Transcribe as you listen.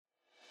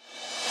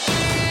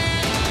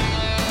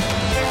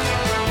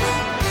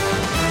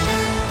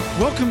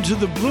Welcome to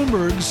the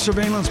Bloomberg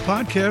Surveillance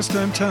Podcast.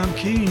 I'm Tom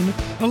Keene,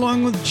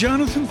 along with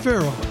Jonathan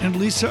Farrell and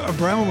Lisa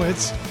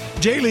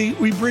Abramowitz. Daily,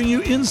 we bring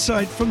you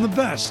insight from the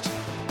best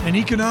in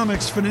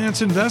economics,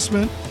 finance,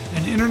 investment,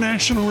 and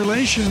international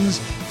relations.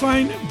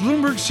 Find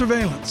Bloomberg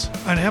Surveillance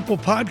on Apple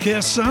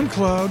Podcasts,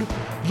 SoundCloud,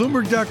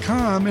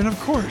 Bloomberg.com, and of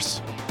course,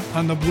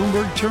 on the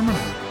Bloomberg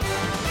Terminal.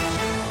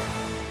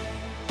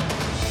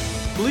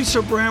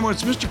 Lisa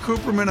Abramowitz, Mr.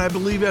 Cooperman, I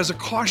believe, has a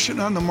caution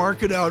on the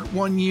market out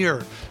 1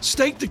 year.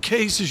 State the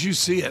case as you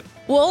see it.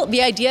 Well,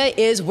 the idea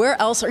is, where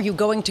else are you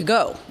going to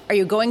go? Are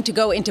you going to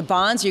go into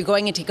bonds? Are you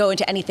going to go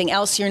into anything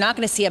else? You're not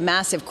going to see a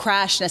massive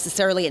crash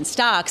necessarily in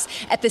stocks.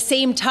 At the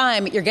same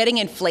time, you're getting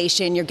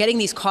inflation. You're getting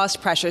these cost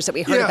pressures that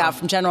we heard about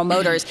from General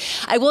Motors.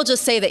 I will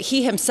just say that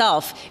he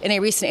himself, in a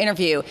recent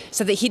interview,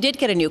 said that he did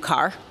get a new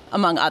car,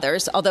 among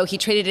others, although he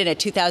traded in a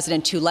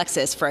 2002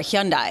 Lexus for a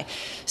Hyundai.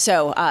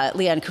 So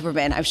Leon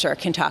Cooperman, I'm sure,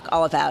 can talk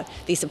all about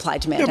the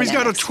supply-demand dynamics. He's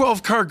got a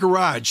 12-car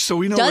garage, so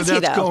we know where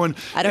that's going.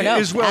 I don't know.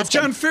 As well.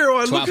 John Farrell,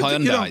 I look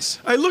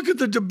at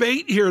the Hyundais.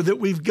 Debate here that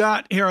we've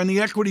got here on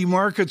the equity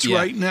markets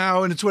right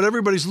now, and it's what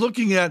everybody's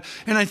looking at.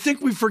 And I think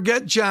we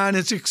forget, John,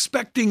 it's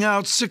expecting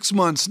out 6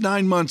 months,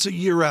 9 months, a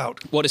year out.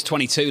 What does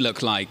 22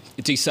 look like?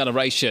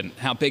 Deceleration.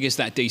 How big is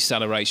that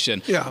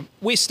deceleration? Yeah.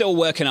 We're still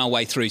working our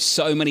way through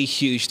so many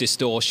huge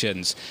distortions.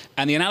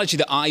 And the analogy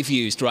that I've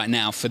used right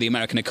now for the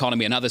American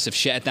economy, and others have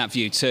shared that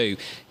view too,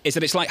 is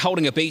that it's like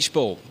holding a beach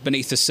ball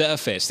beneath the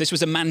surface. This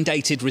was a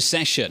mandated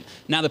recession.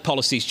 Now the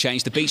policy's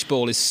changed. The beach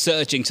ball is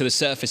surging to the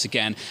surface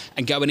again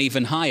and going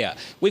even higher.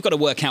 We've got to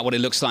work out what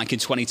it looks like in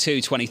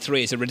 22,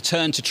 23 as a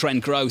return to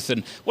trend growth.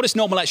 And what does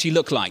normal actually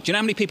look like? Do you know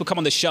how many people come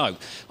on the show,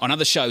 on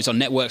other shows, on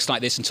networks like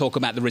this, and talk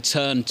about the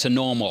return to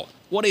normal?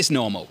 What is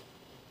normal?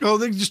 Oh,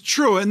 that's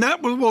true. And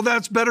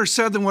that's better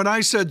said than what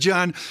I said,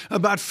 John,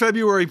 about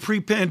February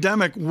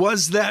pre-pandemic.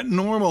 Was that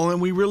normal?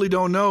 And we really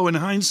don't know in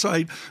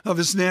hindsight of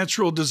this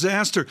natural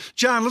disaster.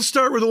 John, let's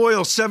start with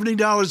oil,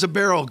 $70 a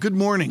barrel. Good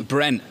morning.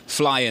 Brent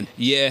flying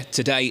year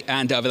to date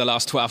and over the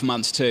last 12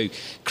 months too.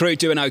 Crude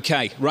doing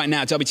okay. Right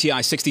now,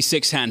 WTI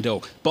 66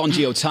 handle. Bond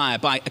yield higher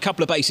by a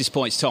couple of basis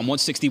points, Tom.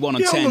 161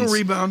 on 10s. A little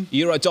rebound.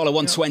 Euro dollar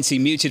 120,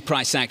 muted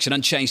price action,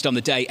 unchanged on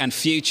the day. And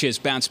futures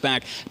bounce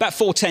back. About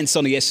 0.4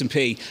 on the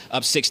S&P,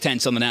 up 0.6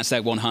 on the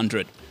Nasdaq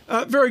 100.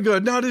 Very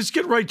good. Now, let's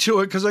get right to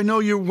it, because I know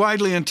you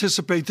widely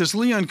anticipate this.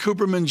 Leon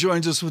Cooperman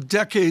joins us with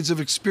decades of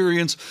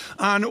experience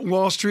on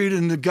Wall Street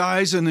and the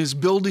guys in his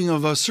building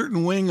of a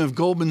certain wing of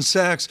Goldman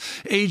Sachs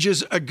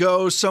ages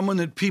ago, someone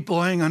that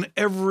people hang on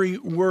every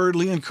word,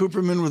 Leon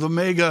Cooperman with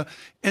Omega,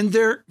 and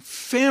their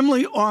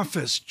family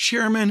office,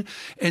 chairman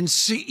and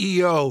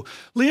CEO.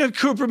 Leon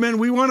Cooperman,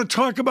 we want to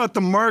talk about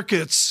the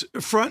markets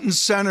front and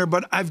center,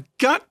 but I've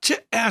got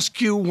to ask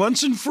you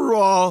once and for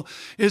all,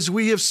 as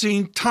we have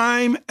seen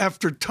time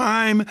after time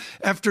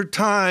after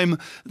time,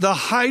 the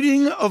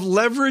hiding of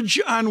leverage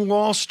on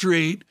Wall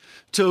Street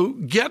to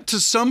get to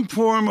some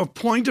form of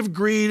point of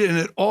greed, and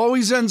it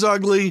always ends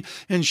ugly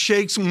and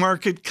shakes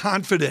market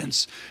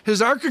confidence. Has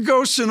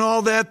Archegos and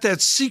all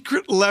that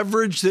secret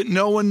leverage that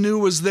no one knew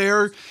was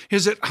there,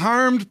 has it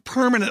harmed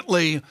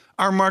permanently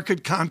our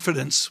market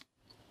confidence?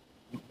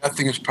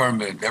 Nothing is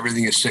permanent.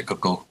 Everything is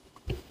cyclical.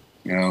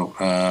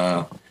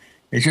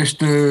 It's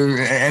just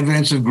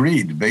evidence of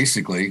greed,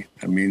 basically.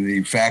 I mean,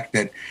 the fact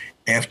that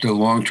after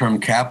long-term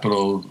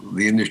capital,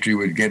 the industry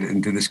would get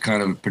into this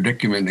kind of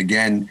predicament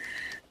again.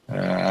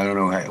 I don't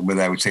know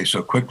whether I would say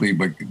so quickly,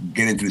 but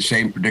get into the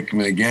same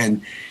predicament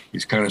again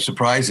is kind of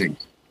surprising.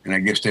 And I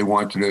guess they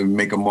wanted to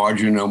make a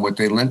margin on what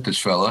they lent this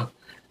fella.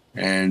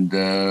 And,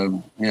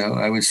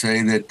 I would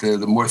say that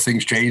the more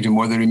things change, the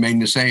more they remain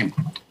the same.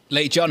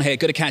 Lee, John here.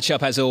 Good to catch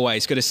up as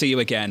always. Good to see you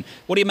again.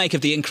 What do you make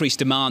of the increased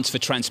demands for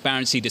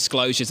transparency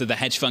disclosures of the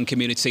hedge fund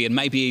community and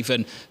maybe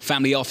even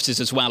family offices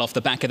as well off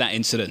the back of that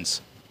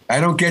incident? I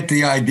don't get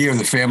the idea of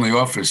the family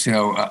office.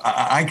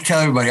 I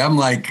tell everybody I'm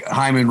like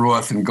Hyman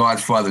Roth in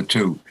Godfather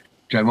 2, which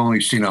I've only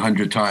seen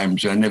 100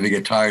 times, and I never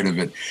get tired of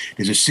it.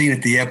 There's a scene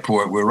at the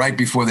airport where right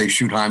before they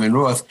shoot Hyman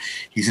Roth,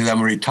 he says,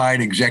 I'm a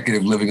retired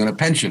executive living on a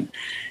pension.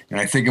 And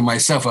I think of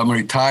myself, I'm a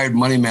retired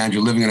money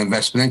manager living on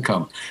investment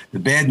income. The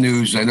bad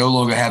news, I no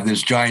longer have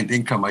this giant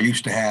income I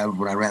used to have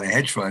when I ran a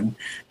hedge fund.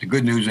 The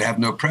good news, I have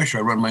no pressure.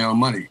 I run my own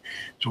money.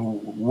 So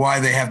why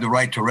they have the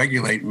right to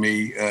regulate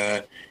me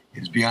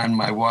is beyond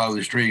my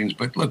wildest dreams.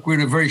 But look, we're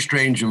in a very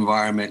strange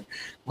environment.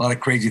 A lot of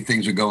crazy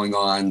things are going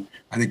on.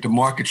 I think the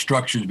market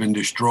structure has been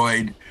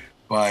destroyed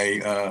by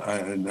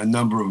a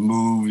number of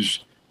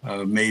moves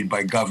made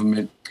by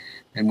government,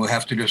 and we'll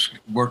have to just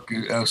work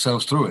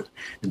ourselves through it.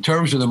 In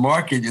terms of the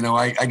market,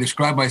 I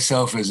describe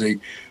myself as a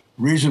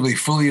reasonably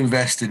fully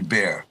invested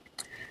bear.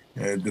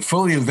 The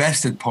fully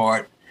invested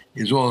part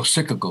is all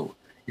cyclical.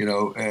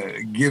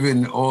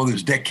 given all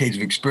this decades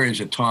of experience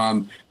that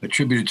Tom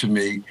attributed to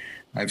me,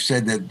 I've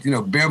said that,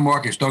 bear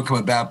markets don't come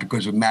about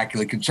because of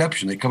immaculate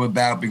conception. They come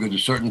about because of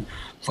certain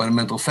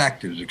fundamental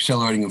factors.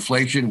 Accelerating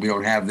inflation, we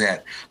don't have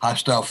that.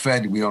 Hostile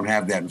Fed, we don't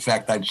have that. In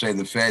fact, I'd say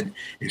the Fed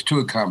is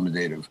too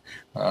accommodative.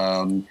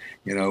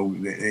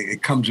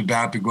 It comes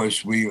about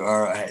because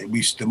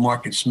the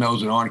market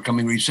smells an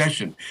oncoming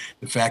recession.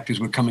 The fact is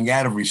we're coming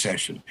out of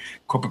recession.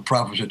 Corporate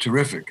profits are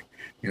terrific,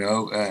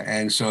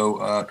 and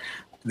so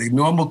the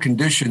normal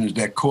conditions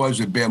that cause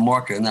a bear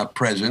market are not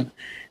present.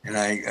 And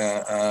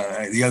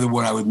the other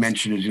one I would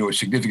mention is, a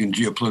significant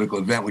geopolitical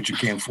event which you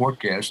can't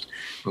forecast,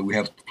 but we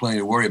have plenty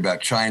to worry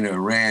about: China,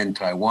 Iran,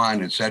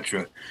 Taiwan,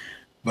 etc.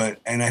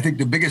 And I think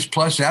the biggest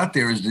plus out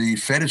there is the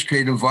Fed has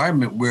created an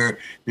environment where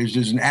there's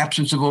an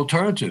absence of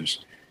alternatives.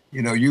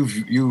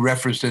 You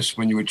referenced this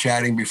when you were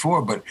chatting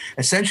before, but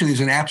essentially there's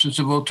an absence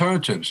of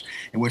alternatives.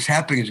 And what's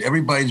happening is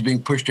everybody's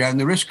being pushed out in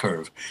the risk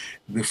curve.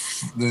 The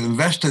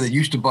investor that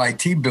used to buy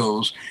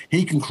T-bills,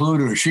 he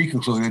concluded or she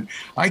concluded,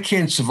 I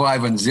can't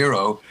survive on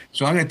zero,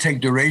 so I'm going to take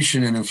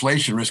duration and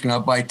inflation risk and I'll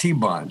buy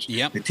T-bonds.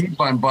 Yep. The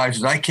T-bond buyer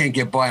says, I can't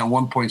get by on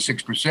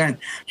 1.6%,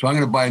 so I'm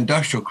going to buy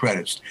industrial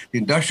credits. The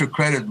industrial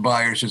credit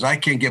buyer says, I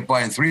can't get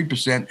by on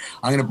 3%,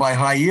 I'm going to buy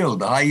high yield.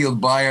 The high yield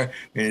buyer,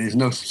 and there's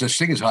no such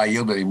thing as high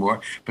yield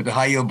anymore, but the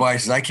high yield buyer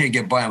says, I can't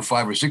get by on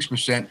 5 or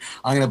 6%,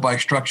 I'm going to buy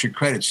structured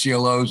credits,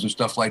 CLOs and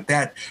stuff like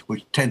that,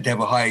 which tend to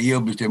have a higher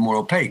yield because they're more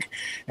opaque.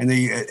 And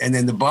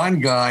then the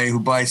bond guy who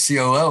buys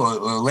CLO,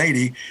 a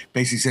lady,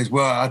 basically says,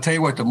 well, I'll tell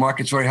you what, the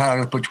market's very high. I'm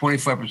going to put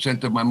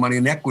 25% of my money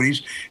in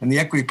equities. And the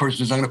equity person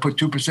says, I'm going to put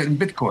 2% in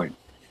Bitcoin.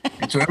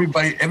 And so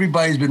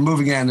everybody's been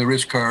moving out on the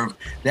risk curve.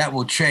 That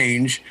will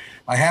change.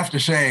 I have to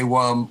say,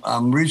 while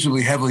I'm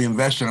reasonably heavily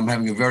invested, I'm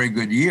having a very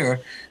good year,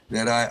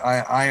 that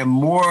I am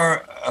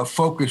more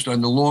focused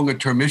on the longer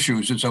term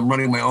issues. Since I'm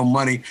running my own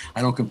money,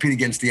 I don't compete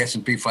against the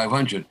S&P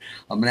 500.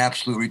 I'm an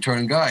absolute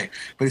return guy.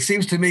 But it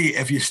seems to me,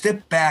 if you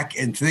step back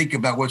and think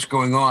about what's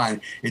going on,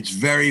 it's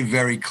very,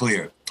 very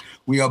clear.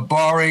 We are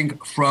borrowing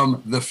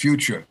from the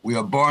future. We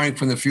are borrowing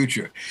from the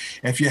future.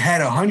 If you had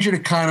 100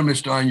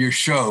 economists on your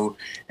show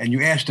and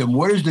you asked them,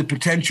 what is the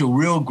potential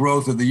real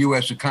growth of the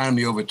U.S.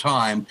 economy over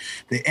time,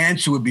 the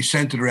answer would be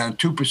centered around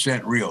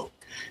 2% real.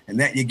 And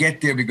that you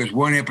get there because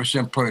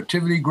 1.5%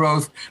 productivity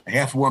growth,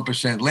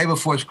 0.5% labor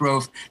force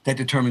growth, that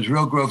determines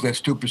real growth, that's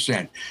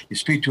 2%. You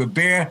speak to a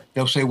bear,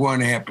 they'll say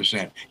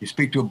 1.5%. You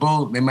speak to a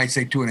bull, they might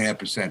say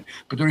 2.5%.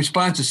 But the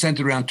response is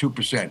centered around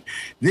 2%.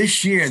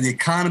 This year, the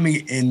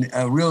economy in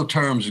real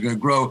terms is going to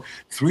grow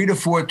 3 to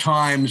 4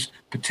 times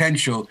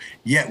potential,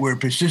 yet we're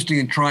persisting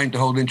in trying to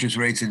hold interest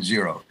rates at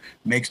zero.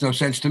 Makes no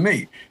sense to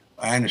me.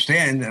 I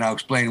understand, and I'll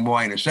explain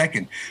why in a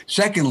second.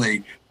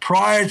 Secondly,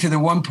 prior to the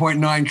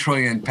 $1.9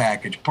 trillion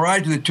package,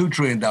 prior to the $2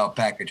 trillion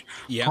package,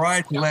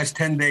 prior to the last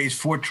 10 days,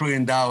 $4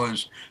 trillion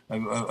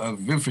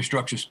of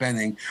infrastructure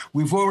spending,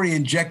 we've already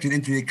injected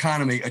into the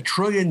economy $1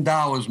 trillion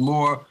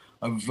more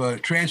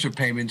of transfer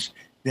payments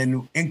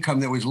than income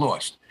that was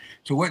lost.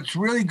 So what's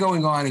really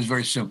going on is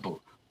very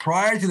simple.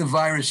 Prior to the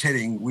virus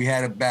hitting, we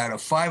had about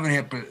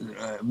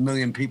 5.5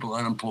 million people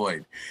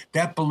unemployed.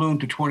 That ballooned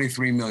to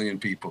 23 million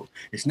people.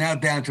 It's now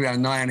down to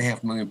around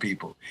 9.5 million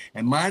people.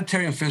 And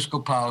monetary and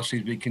fiscal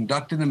policies be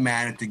conducted in a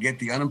manner to get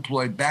the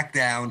unemployed back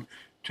down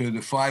to the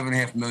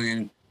 5.5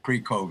 million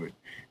pre-COVID.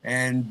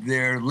 And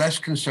they're less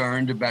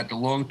concerned about the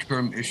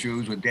long-term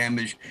issues or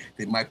damage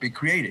they might be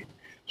creating.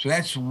 So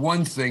that's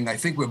one thing. I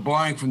think we're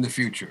borrowing from the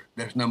future.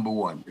 That's number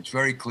one. It's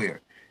very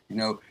clear.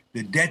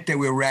 The debt that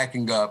we're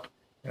racking up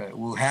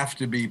will have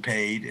to be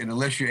paid. And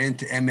unless you're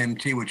into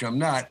MMT, which I'm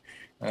not,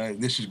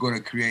 this is going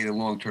to create a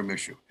long-term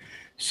issue.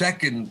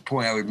 Second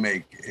point I would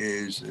make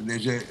is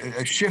there's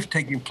a shift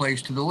taking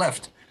place to the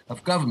left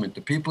of government.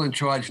 The people in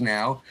charge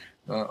now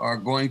are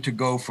going to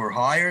go for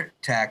higher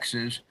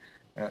taxes.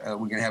 We're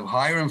going to have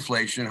higher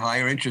inflation,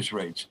 higher interest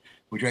rates,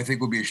 which I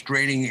think will be a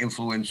straining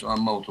influence on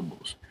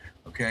multiples.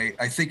 Okay,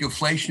 I think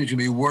inflation is going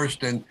to be worse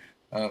than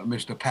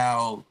Mr.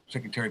 Powell,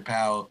 Secretary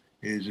Powell,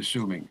 is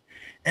assuming.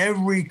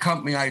 Every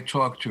company I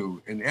talk to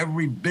and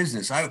every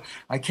business,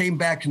 I came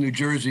back to New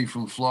Jersey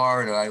from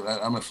Florida.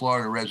 I'm a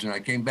Florida resident. I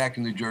came back to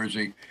New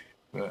Jersey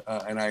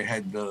and I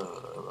had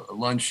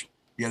lunch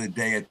the other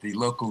day at the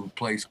local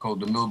place called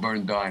the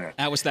Milburn Diner.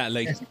 How was that,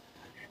 Lee?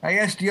 I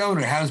asked the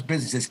owner, how's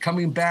business? It's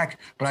coming back,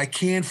 but I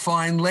can't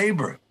find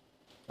labor.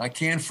 I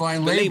can't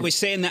find labor. Lee, we're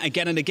seeing that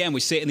again and again. We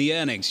see it in the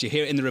earnings. You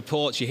hear it in the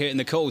reports. You hear it in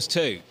the calls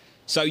too.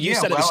 So you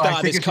said at the start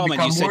of this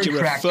comment, you said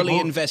you're a fully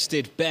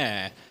invested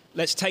bear.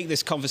 Let's take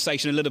this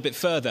conversation a little bit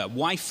further.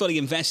 Why fully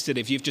invested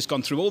if you've just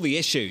gone through all the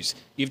issues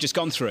you've just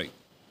gone through?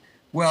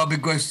 Well,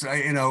 because,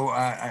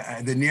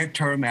 the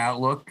near-term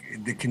outlook,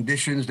 the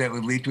conditions that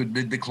would lead to a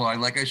big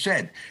decline, like I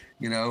said,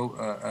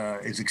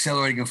 is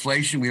accelerating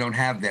inflation. We don't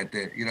have that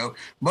there.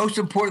 Most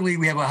importantly,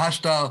 we have a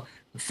hostile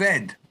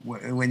Fed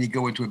when you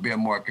go into a bear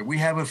market. We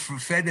have a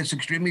Fed that's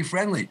extremely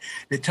friendly.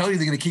 They tell you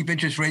they're going to keep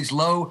interest rates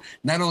low,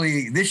 not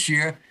only this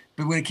year,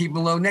 but we're going to keep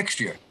them low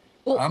next year.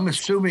 Well, I'm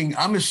assuming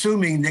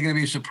they're going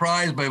to be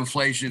surprised by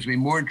inflation. It's going to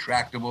be more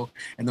intractable,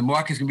 and the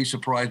market's going to be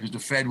surprised because the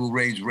Fed will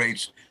raise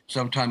rates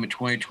sometime in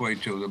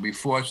 2022. They'll be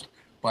forced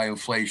by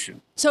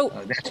inflation. So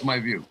that's my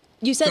view.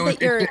 you said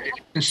that you're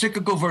the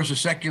cyclical versus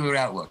secular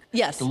outlook.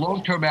 Yes. The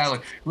long-term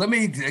outlook. Let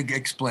me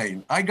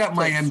explain. I got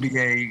my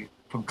MBA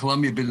from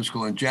Columbia Business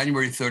School on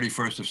January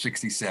 31st of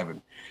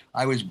 67.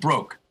 I was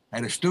broke. I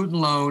had a student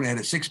loan, I had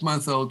a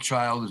 6-month-old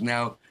child who's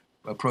now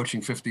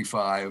approaching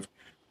 55.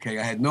 Okay,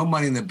 I had no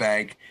money in the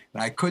bank,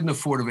 and I couldn't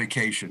afford a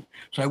vacation.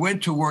 So I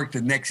went to work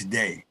the next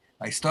day.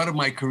 I started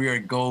my career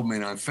at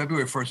Goldman on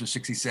February 1st of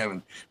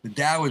 67. The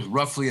Dow was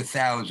roughly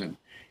 1,000.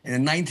 And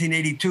in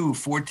 1982,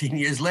 14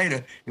 years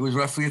later, it was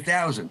roughly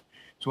 1,000.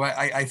 So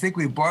I think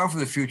we borrow for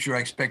the future. I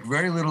expect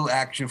very little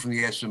action from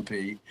the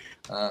S&P.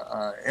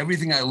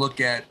 Everything I look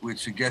at would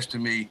suggest to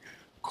me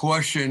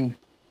caution,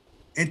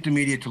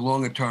 intermediate to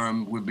longer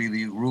term would be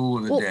the rule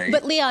of the day.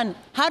 But Leon,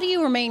 how do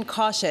you remain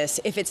cautious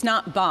if it's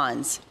not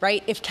bonds,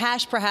 right? If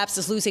cash perhaps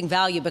is losing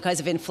value because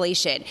of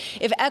inflation,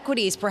 if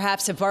equities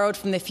perhaps have borrowed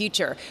from the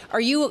future,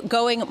 are you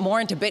going more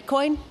into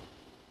Bitcoin?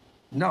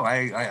 No,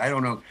 I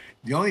don't know.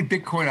 The only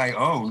Bitcoin I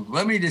own,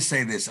 let me just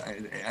say this,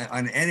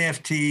 on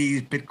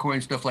NFTs,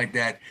 Bitcoin, stuff like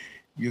that,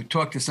 you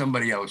talk to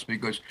somebody else,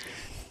 because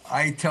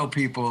I tell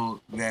people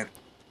that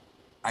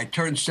I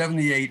turned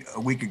 78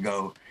 a week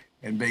ago,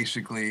 and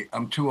basically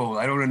I'm too old.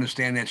 I don't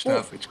understand that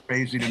stuff. It's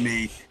crazy to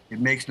me. It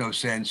makes no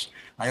sense.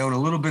 I own a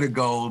little bit of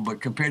gold,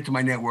 but compared to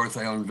my net worth,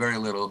 I own very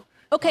little.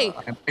 Okay.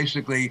 I'm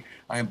basically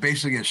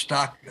a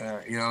stock,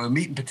 a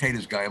meat and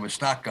potatoes guy. I'm a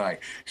stock guy.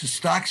 So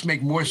stocks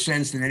make more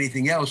sense than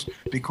anything else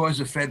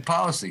because of Fed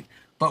policy.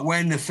 But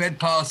when the Fed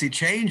policy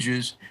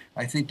changes,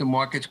 I think the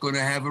market's going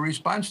to have a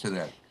response to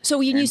that. So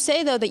when you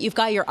say, though, that you've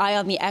got your eye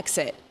on the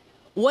exit,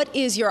 what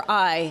is your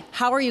eye?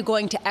 How are you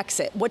going to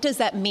exit? What does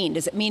that mean?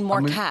 Does it mean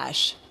more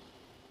cash?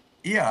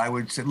 Yeah, I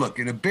would say, look,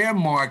 in a bear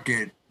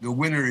market, the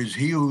winner is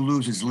he who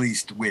loses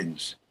least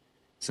wins.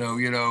 So,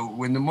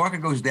 when the market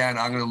goes down,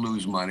 I'm going to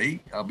lose money.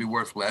 I'll be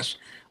worth less.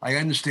 I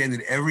understand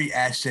that every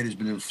asset has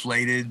been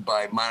inflated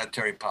by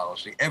monetary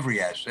policy,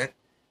 every asset,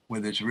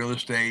 whether it's real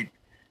estate,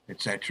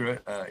 et cetera,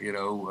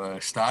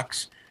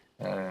 stocks,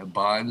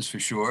 bonds for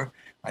sure.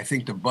 I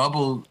think the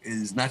bubble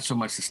is not so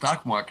much the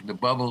stock market. The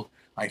bubble,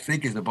 I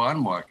think, is the bond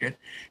market.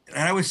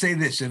 And I would say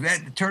this, if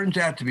that turns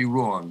out to be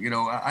wrong,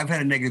 I've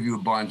had a negative view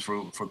of bonds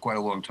for quite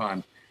a long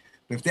time.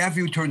 But if that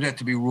view turns out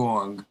to be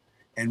wrong,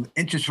 and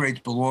interest rates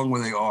belong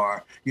where they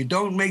are, you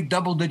don't make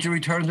double-digit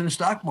returns in the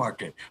stock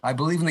market. I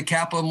believe in the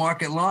capital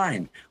market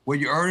line. What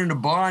you earn in a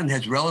bond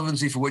has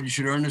relevancy for what you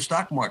should earn in the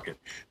stock market.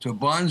 So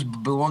bonds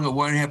belong at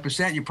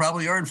 1.5%. You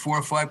probably earn 4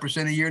 or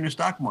 5% a year in the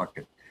stock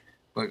market.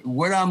 But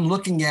what I'm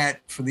looking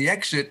at for the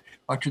exit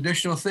are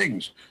traditional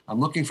things. I'm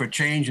looking for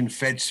change in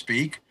Fed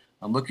speak.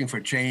 I'm looking for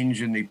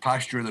change in the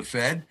posture of the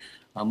Fed.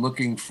 I'm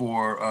looking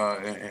for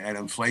at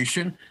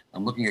inflation.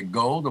 I'm looking at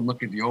gold. I'm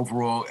looking at the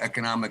overall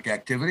economic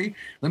activity.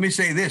 Let me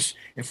say this.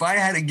 If I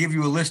had to give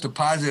you a list of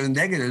positives and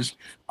negatives,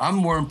 I'm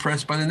more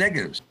impressed by the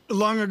negatives.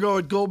 Long ago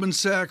at Goldman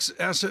Sachs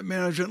Asset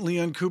Management,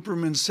 Leon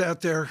Cooperman sat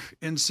there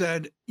and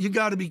said, "You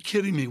got to be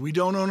kidding me. We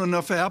don't own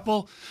enough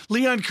Apple."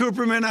 Leon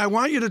Cooperman, I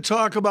want you to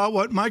talk about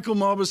what Michael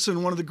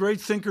Mauboussin, one of the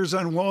great thinkers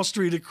on Wall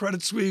Street at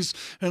Credit Suisse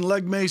and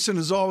Legg Mason,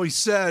 has always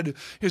said,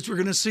 is we're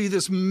going to see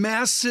this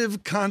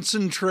massive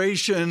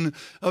concentration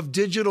of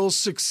digital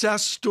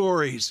success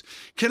stories.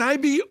 Can I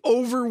be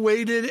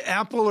overweighted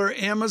Apple or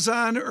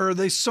Amazon, or are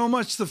they so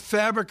much the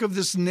fabric of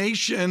this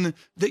nation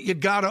that you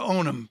got to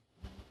own them?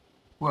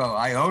 Well,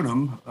 I own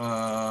them.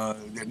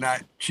 They're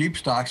not cheap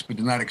stocks, but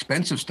they're not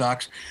expensive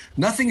stocks.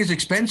 Nothing is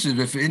expensive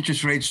if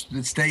interest rates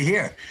stay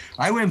here.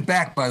 I went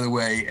back, by the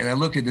way, and I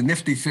looked at the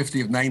Nifty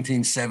 50 of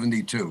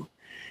 1972.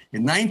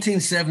 In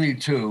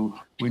 1972,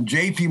 when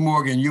J.P.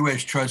 Morgan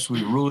U.S. Trust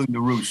was ruling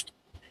the roost,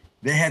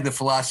 they had the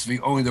philosophy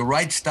only the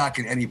right stock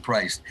at any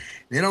price.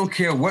 They don't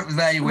care what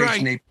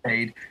valuation they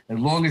paid, as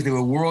long as they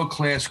were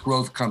world-class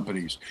growth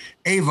companies.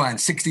 Avon,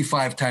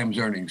 65 times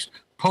earnings.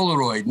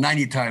 Polaroid,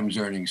 90 times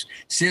earnings.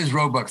 Sears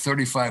Roebuck,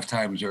 35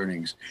 times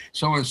earnings,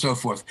 so on and so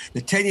forth.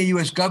 The 10-year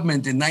U.S.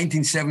 government in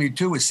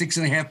 1972 was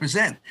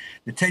 6.5%.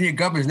 The 10-year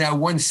government is now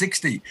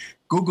 160.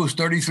 Google's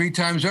 33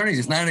 times earnings.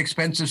 It's not an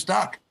expensive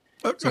stock.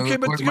 Okay,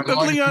 but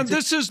Leon,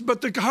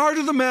 but the heart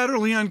of the matter,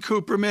 Leon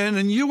Cooperman,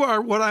 and you are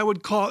what I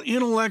would call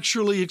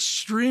intellectually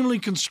extremely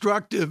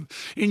constructive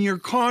in your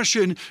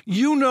caution.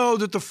 You know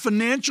that the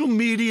financial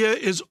media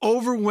is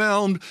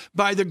overwhelmed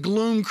by the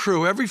gloom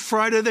crew. Every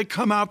Friday they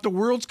come out, the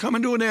world's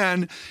coming to an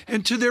end.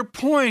 And to their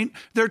point,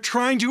 they're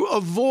trying to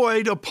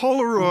avoid a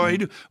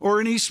Polaroid or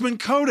an Eastman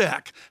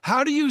Kodak.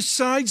 How do you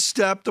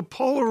sidestep the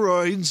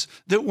Polaroids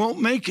that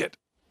won't make it?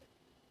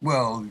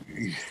 Well,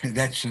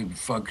 that's a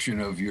function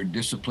of your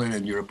discipline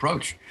and your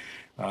approach.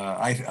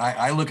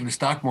 I look at the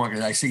stock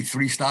market. I see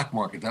 3 stock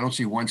markets. I don't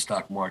see one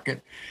stock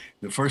market.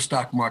 The first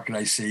stock market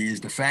I see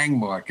is the FANG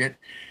market,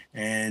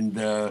 and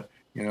the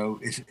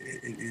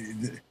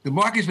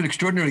market's been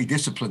extraordinarily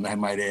disciplined, I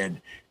might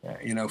add.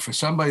 For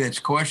somebody that's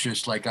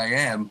cautious like I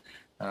am,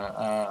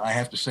 I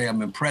have to say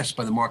I'm impressed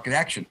by the market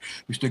action,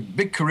 because the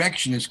big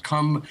correction has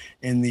come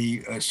in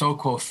the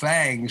so-called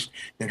FANGs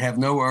that have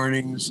no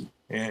earnings,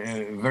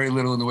 very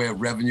little in the way of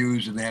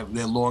revenues, and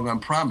they're long on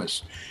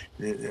promise.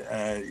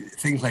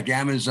 Things like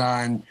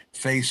Amazon,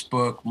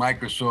 Facebook,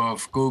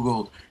 Microsoft,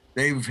 Google,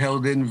 they've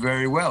held in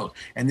very well,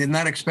 and they're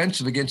not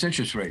expensive against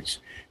interest rates.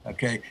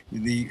 Okay,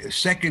 the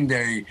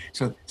secondary,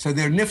 so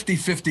they're nifty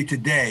 50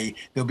 today.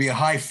 There'll be a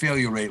high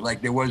failure rate,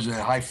 like there was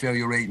a high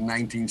failure rate in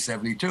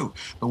 1972.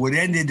 But what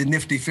ended the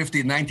nifty 50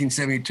 in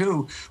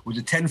 1972 was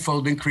a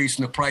tenfold increase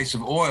in the price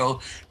of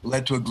oil,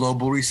 led to a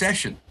global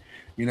recession.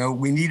 You know,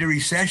 we need a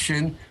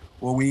recession,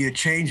 or we need a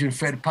change in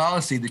Fed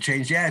policy to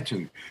change the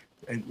attitude.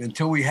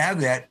 Until we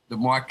have that, the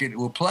market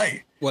will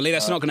play. Well, Lee,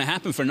 that's not going to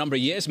happen for a number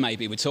of years,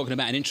 maybe. We're talking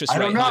about an interest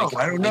rate hike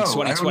I don't know in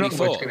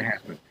 2024. what's going to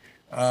happen.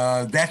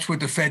 That's what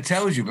the Fed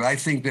tells you. But I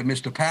think that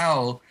Mr.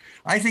 Powell,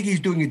 I think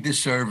he's doing a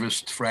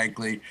disservice,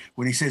 frankly,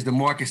 when he says the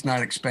market's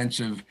not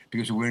expensive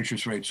because of where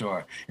interest rates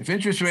are. If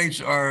interest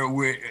rates are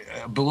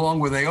belong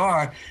where they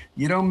are,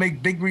 you don't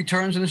make big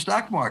returns in the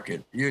stock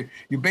market. You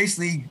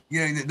basically,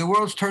 the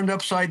world's turned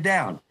upside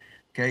down.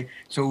 Okay,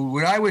 so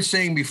what I was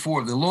saying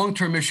before, the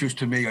long-term issues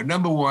to me are,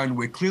 number one,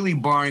 we're clearly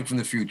borrowing from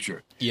the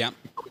future. Yeah.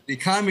 The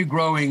economy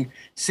growing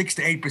 6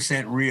 to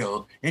 8%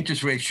 real,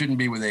 interest rates shouldn't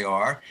be where they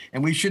are,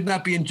 and we should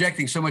not be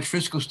injecting so much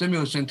fiscal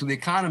stimulus into the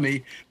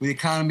economy when the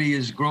economy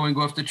is growing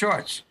off the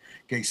charts.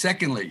 Okay,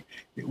 secondly,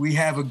 we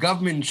have a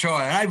government in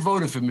charge, and I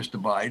voted for Mr.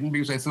 Biden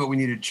because I thought we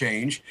needed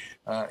change.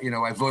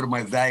 I voted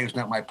my values,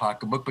 not my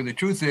pocketbook, but the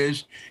truth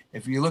is,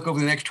 if you look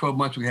over the next 12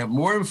 months, we have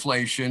more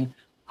inflation,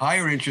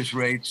 higher interest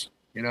rates,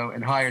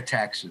 and higher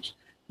taxes.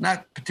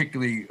 Not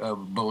particularly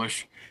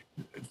bullish.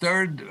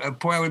 Third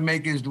point I would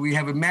make is we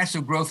have a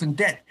massive growth in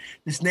debt.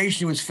 This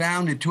nation was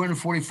founded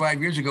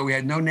 245 years ago. We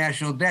had no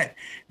national debt.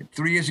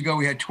 3 years ago,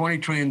 we had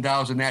 $20 trillion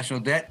in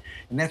national debt,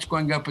 and that's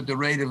going up at the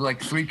rate of like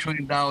 $3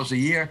 trillion a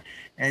year.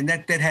 And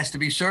that debt has to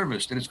be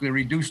serviced, and it's going to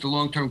reduce the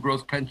long-term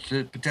growth potential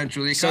of the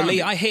economy. So,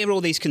 Lee, I hear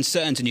all these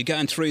concerns, and you're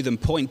going through them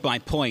point by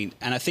point,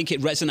 and I think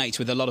it resonates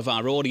with a lot of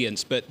our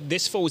audience. But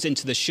this falls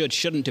into the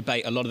shouldn't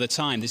debate a lot of the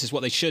time. This is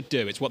what they should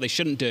do. It's what they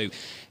shouldn't do.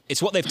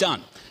 It's what they've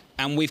done.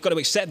 And we've got to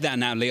accept that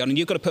now, Leon, and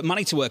you've got to put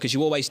money to work, as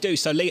you always do.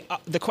 So, Lee,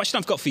 the question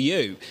I've got for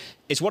you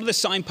is, what are the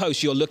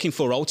signposts you're looking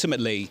for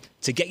ultimately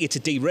to get you to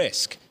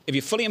de-risk? If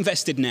you're fully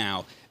invested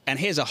now, and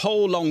here's a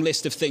whole long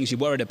list of things you're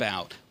worried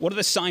about, what are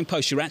the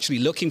signposts you're actually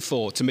looking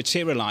for to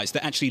materialize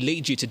that actually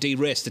lead you to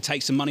de-risk, to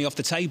take some money off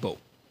the table?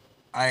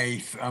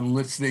 I'm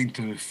listening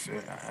to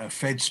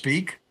Fed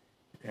speak,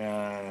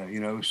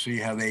 see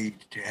how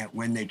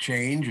when they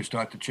change or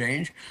start to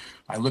change.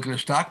 I look at the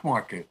stock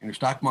market, and the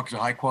stock market is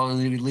a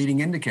high-quality leading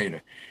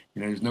indicator.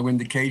 There's no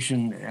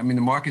indication. I mean,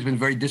 the market's been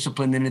very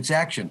disciplined in its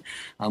action.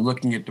 I'm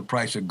looking at the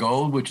price of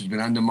gold, which has been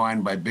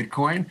undermined by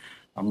Bitcoin.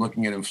 I'm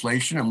looking at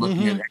inflation. I'm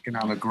looking at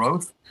economic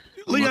growth.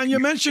 Leon, you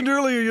mentioned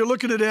earlier you're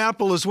looking at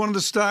Apple as one of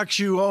the stocks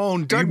you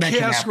own. Doug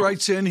Cass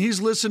writes in. He's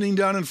listening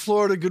down in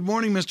Florida. Good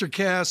morning, Mr.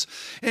 Cass.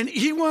 And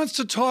he wants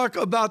to talk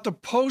about the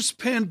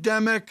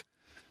post-pandemic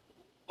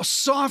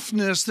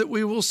softness that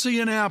we will see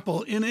in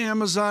Apple, in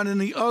Amazon,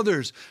 and the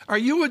others. Are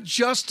you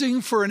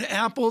adjusting for an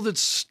Apple that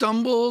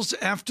stumbles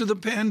after the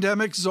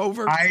pandemic's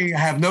over? I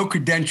have no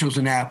credentials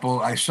in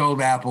Apple. I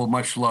sold Apple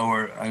much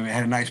lower. I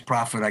had a nice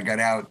profit. I got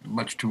out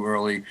much too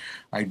early.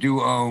 I do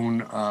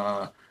own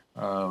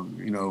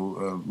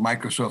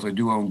Microsoft. I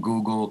do own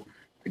Google.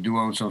 I do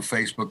own some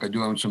Facebook. I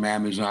do own some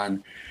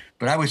Amazon.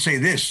 But I would say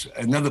this,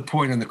 another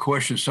point on the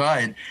cautious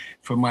side,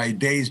 from my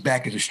days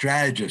back as a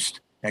strategist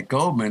at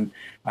Goldman,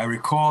 I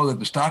recall that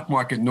the stock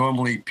market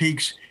normally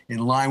peaks in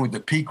line with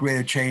the peak rate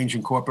of change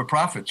in corporate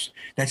profits.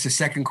 That's the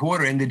second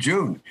quarter, end of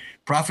June.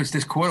 Profits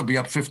this quarter will be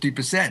up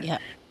 50%. Yeah.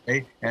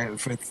 Okay? And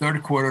for the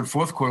third quarter and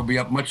fourth quarter will be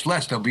up much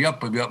less. They'll be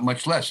up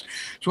much less.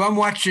 So I'm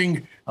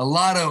watching a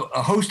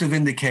host of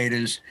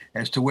indicators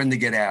as to when to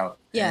get out.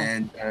 Yeah.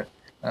 And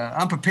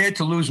I'm prepared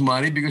to lose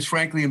money because,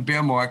 frankly, in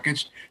bear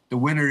markets, the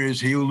winner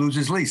is he who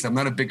loses least. I'm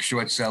not a big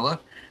short seller.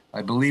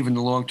 I believe in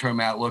the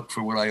long-term outlook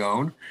for what I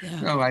own.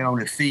 Yeah. I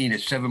own Athene at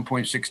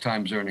 7.6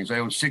 times earnings. I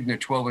own Cigna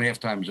 12.5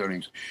 times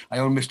earnings. I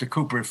own Mr.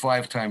 Cooper at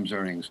 5 times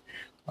earnings.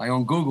 I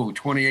own Google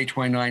 28,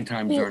 29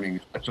 times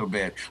earnings. Not so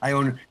bad. I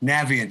own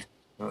Navient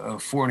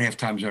 4.5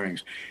 times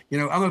earnings.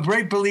 I'm a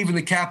great believer in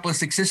the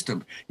capitalistic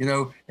system.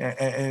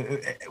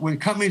 When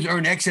companies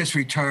earn excess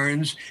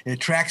returns, it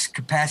attracts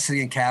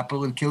capacity and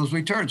capital and kills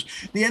returns.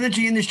 The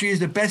energy industry is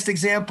the best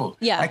example.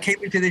 Yeah. I came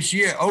into this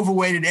year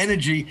overweighted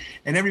energy,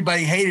 and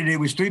everybody hated it. It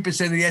was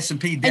 3% of the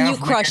S&P down. And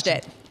you crushed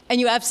it.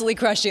 And you absolutely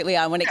crushed it,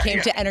 Leon, when it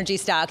came to energy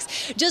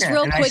stocks. Just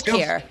real quick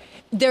here.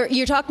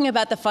 You're talking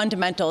about the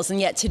fundamentals, and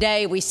yet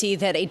today we see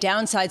that a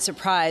downside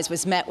surprise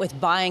was met with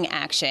buying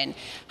action.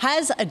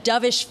 Has a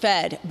dovish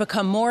Fed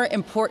become more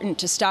important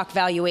to stock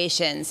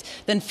valuations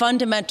than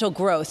fundamental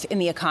growth in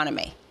the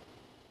economy?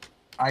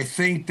 I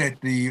think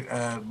that the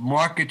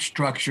market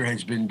structure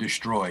has been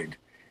destroyed.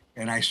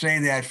 And I say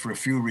that for a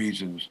few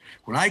reasons.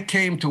 When I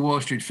came to Wall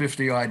Street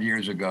 50-odd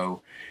years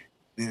ago,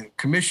 the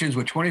commissions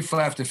were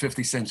 25 to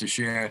 50 cents a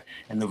share,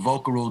 and the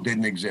Volcker rule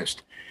didn't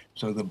exist.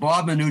 So the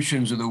Bob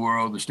Minuchins of the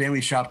world, the Stanley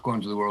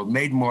Shopcorns of the world,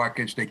 made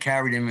markets. They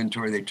carried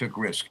inventory. They took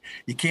risk.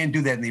 You can't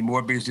do that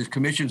anymore because there's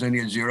commissions are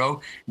near zero,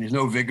 and there's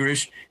no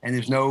vigorish, and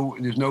there's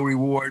no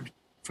reward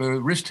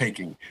for risk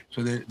taking.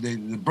 So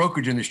the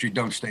brokerage industry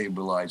don't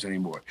stabilize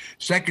anymore.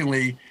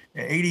 Secondly,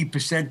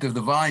 80% of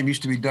the volume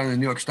used to be done in the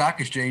New York Stock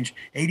Exchange.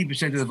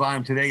 80% of the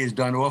volume today is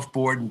done off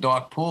board in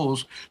dark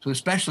pools. So the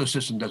specialist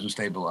system doesn't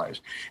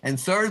stabilize. And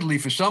thirdly,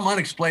 for some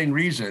unexplained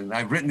reason,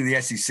 I've written to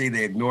the SEC.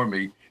 They ignore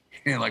me.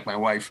 Like my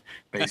wife,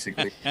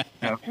 basically.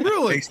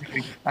 Really?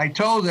 Basically, I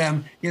told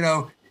them,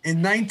 in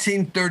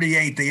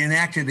 1938, they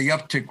enacted the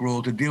uptick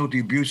rule to deal with the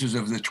abuses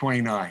of the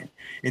 29.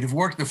 It had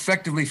worked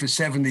effectively for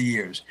 70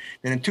 years.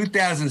 Then in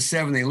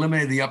 2007, they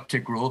eliminated the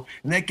uptick rule,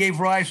 and that gave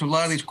rise to a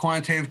lot of these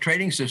quantitative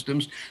trading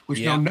systems,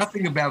 which know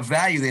nothing about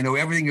value. They know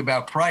everything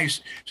about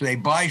price. So they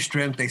buy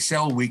strength, they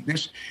sell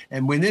weakness.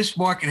 And when this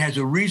market has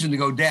a reason to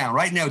go down,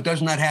 right now it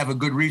does not have a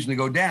good reason to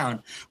go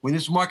down. When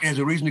this market has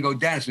a reason to go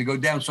down, it's going to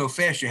go down so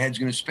fast, your head's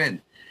going to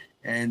spin.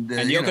 And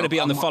you're going to be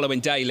on the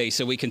following day, Lee,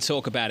 so we can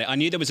talk about it. I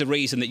knew there was a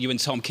reason that you and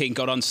Tom King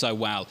got on so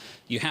well.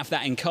 You have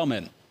that in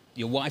common.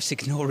 Your wives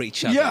ignore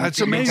each other. Yeah, it's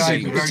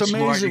amazing. It's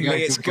amazing.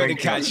 Lee, it's good to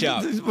catch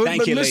up.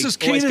 Thank you, Lee. Mrs.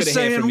 King is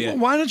saying,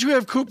 why don't you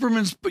have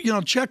Cooperman's,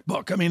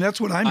 checkbook? I mean,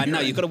 that's what I'm hearing. I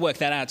know, you've got to work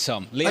that out,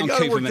 Tom. Leon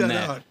Cooperman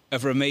there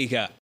of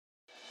Remiga.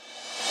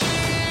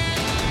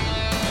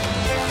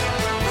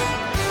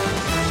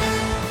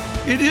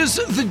 It is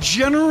the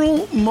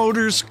General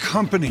Motors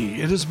Company.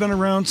 It has been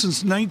around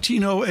since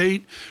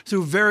 1908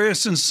 through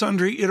various and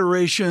sundry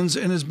iterations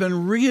and has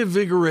been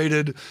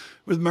reinvigorated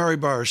with Mary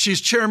Barr.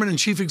 She's chairman and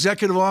chief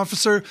executive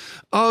officer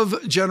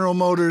of General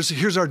Motors.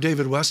 Here's our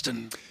David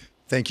Weston.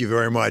 Thank you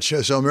very much.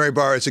 So, Mary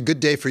Barr, it's a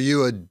good day for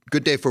you, a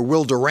good day for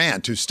Will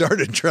Durant, who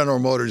started General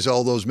Motors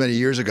all those many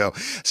years ago.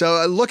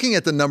 So, looking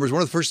at the numbers,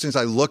 one of the first things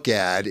I look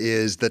at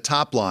is the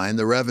top line,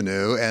 the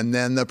revenue, and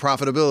then the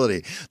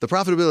profitability. The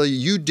profitability,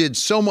 you did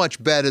so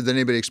much better than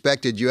anybody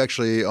expected. You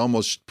actually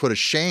almost put a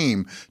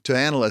shame to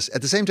analysts.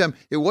 At the same time,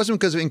 it wasn't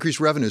because of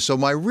increased revenue. So,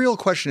 my real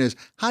question is,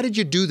 how did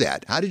you do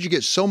that? How did you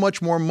get so much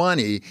more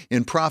money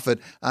in profit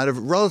out of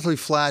relatively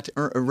flat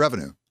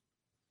revenue?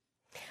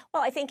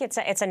 Well, I think it's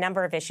a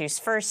number of issues.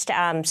 First,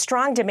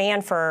 strong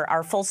demand for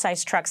our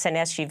full-size trucks and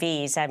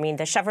SUVs. I mean,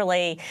 the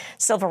Chevrolet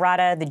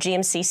Silverado, the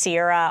GMC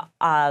Sierra,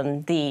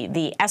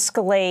 the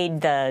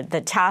Escalade,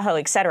 the Tahoe,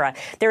 et cetera.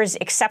 There is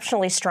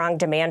exceptionally strong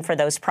demand for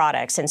those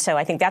products. And so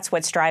I think that's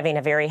what's driving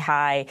a very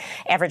high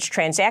average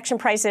transaction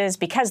prices.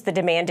 Because the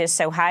demand is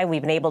so high,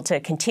 we've been able to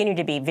continue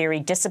to be very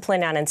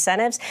disciplined on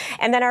incentives.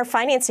 And then our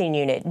financing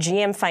unit,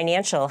 GM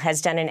Financial,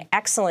 has done an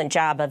excellent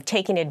job of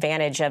taking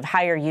advantage of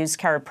higher used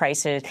car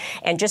prices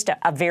and just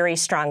a very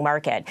strong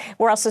market.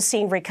 We're also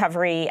seeing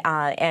recovery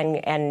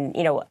and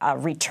a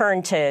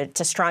return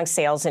to strong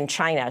sales in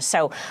China.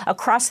 So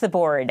across the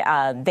board,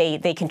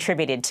 they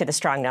contributed to the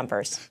strong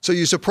numbers. So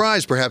you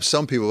surprised perhaps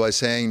some people by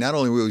saying not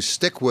only will we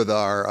stick with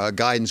our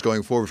guidance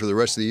going forward for the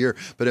rest of the year,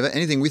 but if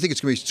anything, we think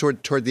it's going to be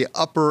toward the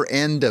upper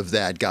end of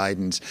that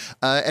guidance.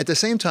 At the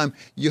same time,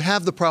 you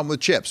have the problem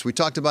with chips. We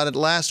talked about it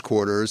last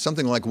quarter,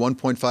 something like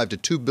 $1.5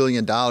 to $2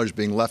 billion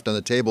being left on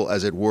the table,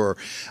 as it were.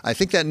 I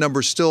think that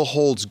number still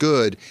holds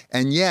good.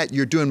 And yet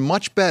you're doing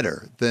much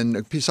better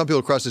than some people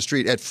across the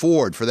street at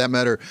Ford, for that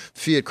matter,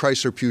 Fiat,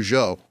 Chrysler,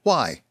 Peugeot.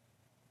 Why?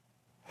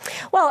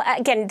 Well,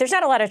 again, there's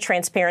not a lot of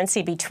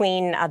transparency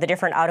between the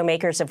different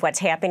automakers of what's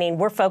happening.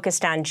 We're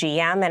focused on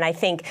GM, and I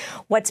think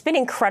what's been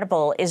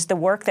incredible is the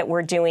work that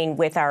we're doing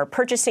with our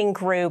purchasing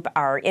group,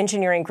 our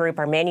engineering group,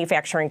 our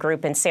manufacturing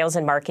group, and sales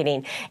and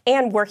marketing,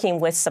 and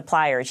working with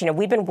suppliers.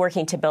 We've been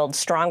working to build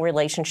strong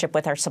relationship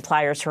with our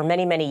suppliers for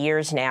many, many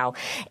years now,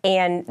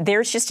 and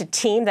there's just a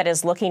team that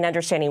is looking,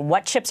 understanding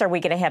what chips are we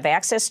going to have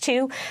access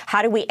to,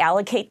 how do we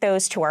allocate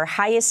those to our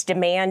highest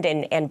demand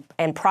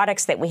and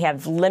products that we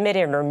have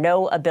limited or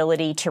no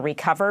ability to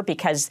recover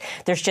because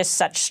there's just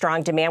such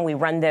strong demand. We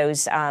run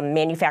those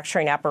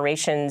manufacturing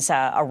operations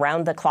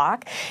around the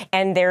clock,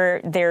 and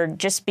they're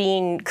just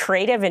being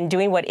creative and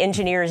doing what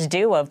engineers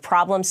do of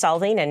problem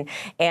solving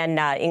and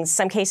in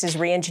some cases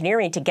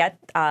re-engineering to get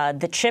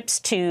the chips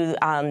to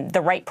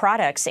the right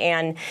products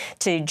and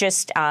to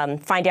just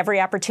find every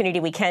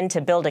opportunity we can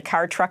to build a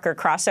car, truck, or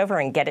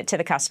crossover and get it to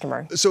the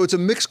customer. So it's a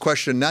mixed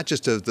question, not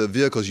just of the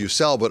vehicles you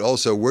sell, but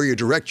also where you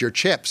direct your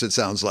chips, it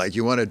sounds like.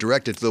 You want to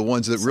direct it to the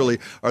ones that really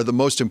are the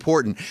most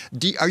important.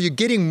 Are you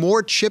getting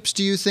more chips,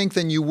 do you think,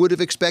 than you would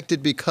have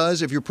expected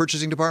because of your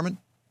purchasing department?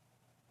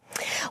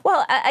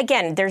 Well,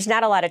 again, there's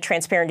not a lot of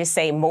transparency to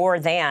say more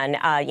than.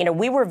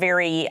 We were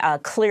very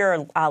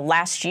clear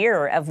last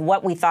year of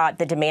what we thought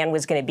the demand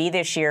was going to be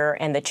this year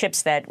and the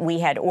chips that we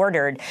had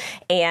ordered.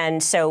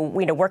 And so,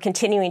 we're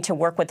continuing to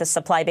work with the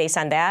supply base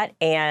on that.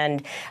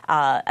 And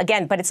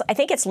again, but I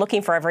think it's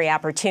looking for every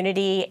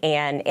opportunity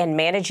and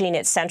managing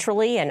it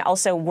centrally and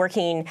also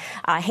working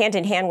hand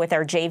in hand with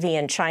our JV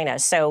in China.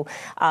 So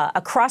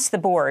across the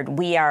board,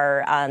 we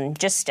are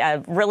just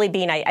really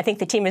I think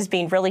the team is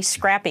being really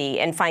scrappy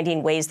and finding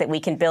finding ways that we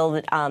can build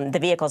the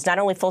vehicles, not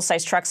only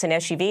full-size trucks and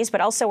SUVs, but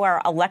also our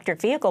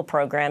electric vehicle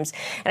programs.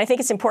 And I think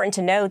it's important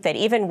to note that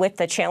even with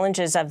the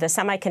challenges of the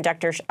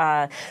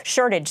semiconductor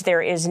shortage,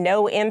 there is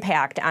no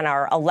impact on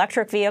our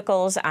electric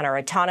vehicles, on our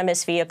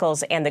autonomous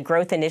vehicles, and the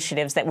growth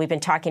initiatives that we've been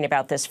talking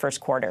about this first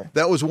quarter.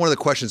 That was one of the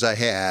questions I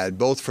had,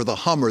 both for the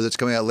Hummer that's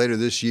coming out later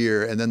this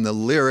year and then the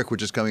Lyriq,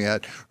 which is coming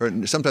out or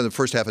sometime the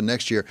first half of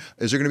next year.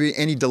 Is there going to be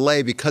any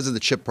delay because of the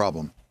chip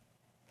problem?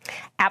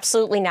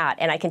 Absolutely not.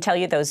 And I can tell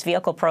you those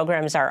vehicle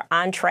programs are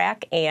on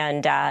track,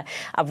 and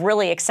I'm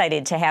really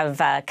excited to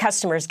have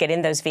customers get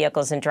in those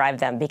vehicles and drive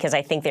them, because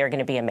I think they're going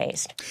to be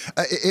amazed.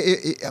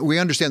 We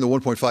understand the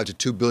 $1.5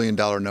 to $2 billion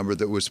number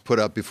that was put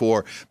up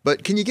before,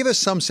 but can you give us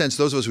some sense,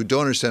 those of us who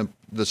don't understand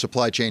the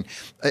supply chain,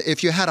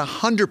 if you had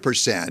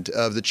 100%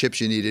 of the chips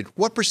you needed,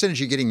 what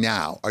percentage are you getting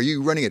now? Are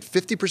you running at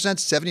 50%,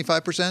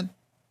 75%?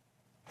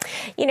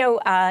 You know,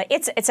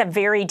 it's a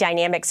very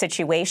dynamic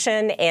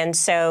situation. And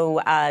so,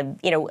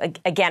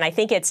 again, I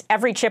think it's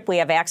every chip we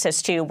have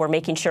access to, we're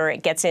making sure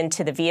it gets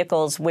into the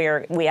vehicles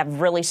where we have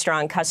really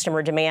strong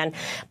customer demand.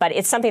 But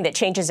it's something that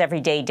changes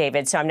every day,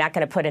 David, so I'm not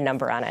going to put a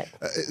number on it.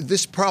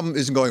 This problem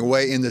isn't going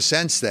away in the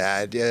sense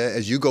that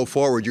as you go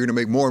forward, you're going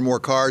to make more and more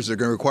cars that are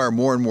going to require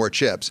more and more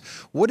chips.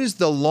 What is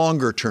the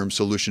longer term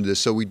solution to this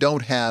so we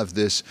don't have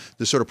the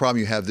sort of problem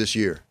you have this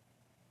year?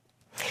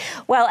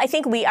 Well, I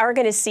think we are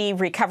going to see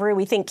recovery.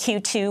 We think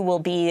Q2 will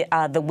be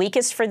the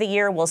weakest for the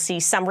year. We'll see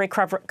some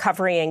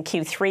recovery in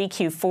Q3,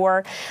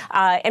 Q4.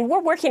 And we're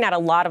working on a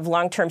lot of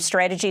long-term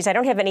strategies. I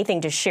don't have anything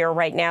to share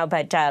right now,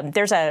 but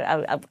there's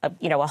a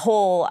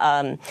whole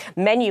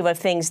menu of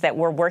things that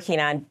we're working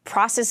on,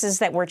 processes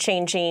that we're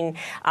changing.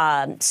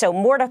 So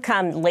more to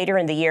come later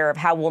in the year of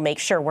how we'll make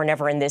sure we're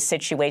never in this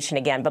situation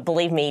again. But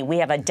believe me, we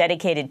have a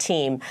dedicated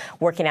team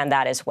working on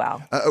that as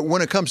well.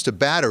 When it comes to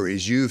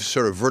batteries, you've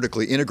sort of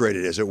vertically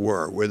integrated, as it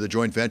were, with a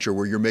joint venture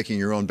where you're making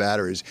your own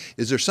batteries.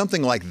 Is there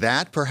something like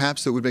that,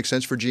 perhaps, that would make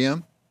sense for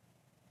GM?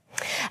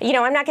 You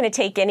know, I'm not going to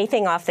take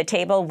anything off the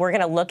table. We're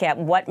going to look at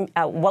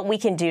what we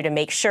can do to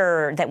make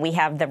sure that we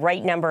have the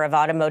right number of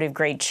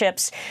automotive-grade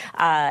chips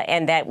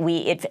and that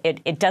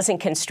it doesn't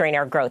constrain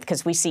our growth,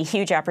 because we see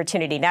huge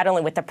opportunity not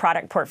only with the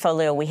product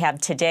portfolio we have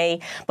today,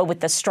 but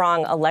with the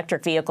strong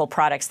electric vehicle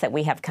products that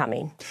we have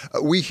coming.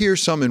 We hear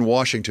some in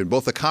Washington,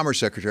 both the Commerce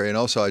Secretary and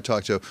also I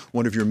talked to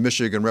one of your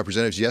Michigan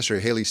representatives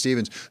yesterday, Haley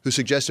Stevens, who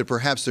suggested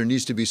perhaps there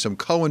needs to be some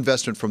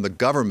co-investment from the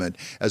government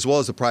as well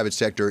as the private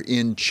sector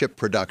in chip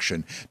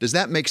production. Does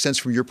that make sense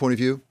from your point of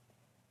view?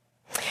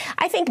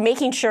 I think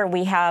making sure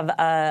we have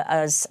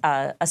a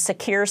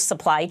secure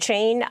supply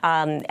chain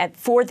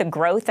for the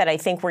growth that I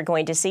think we're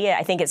going to see.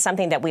 I think it's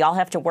something that we all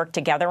have to work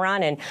together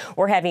on, and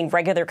we're having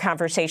regular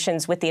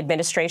conversations with the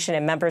administration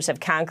and members of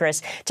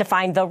Congress to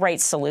find the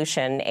right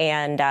solution,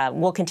 and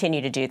we'll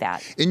continue to do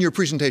that. In your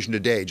presentation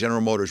today,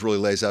 General Motors really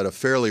lays out a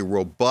fairly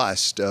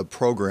robust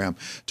program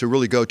to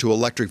really go to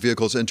electric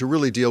vehicles and to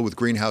really deal with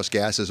greenhouse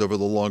gases over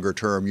the longer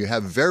term. You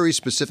have very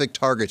specific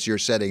targets you're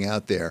setting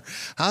out there.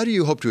 How do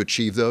you hope to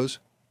achieve those?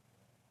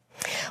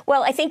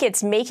 Well, I think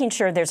it's making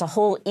sure there's a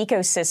whole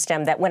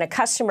ecosystem that when a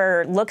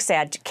customer looks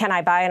at, can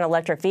I buy an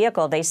electric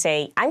vehicle, they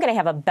say, I'm going to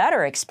have a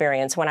better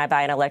experience when I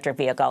buy an electric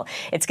vehicle.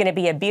 It's going to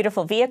be a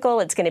beautiful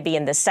vehicle. It's going to be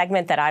in the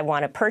segment that I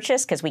want to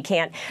purchase, because we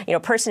can't, a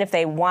person, if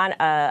they want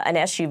an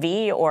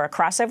SUV or a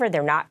crossover,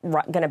 they're not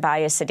going to buy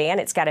a sedan.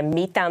 It's got to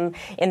meet them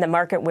in the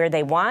market where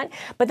they want.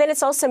 But then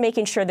it's also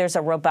making sure there's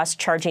a robust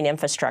charging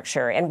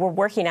infrastructure, and we're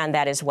working on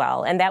that as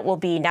well. And that will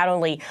be not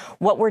only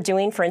what we're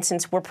doing, for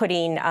instance, we're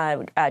putting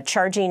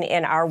charging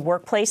in our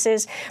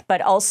workplaces,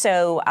 but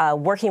also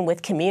working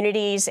with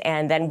communities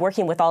and then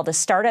working with all the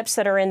startups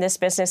that are in this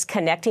business,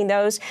 connecting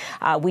those.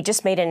 We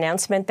just made an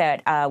announcement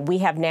that we're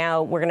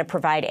going to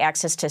provide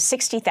access to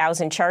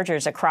 60,000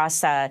 chargers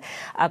across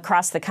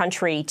the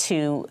country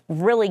to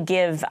really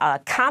give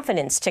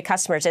confidence to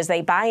customers as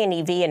they buy an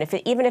EV,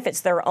 and even if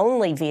it's their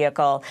only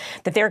vehicle,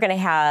 that they're going to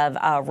have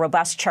a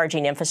robust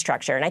charging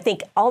infrastructure. And I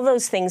think all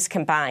those things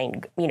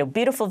combined,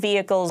 beautiful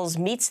vehicles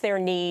meets their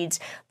needs,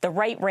 the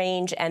right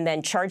range, and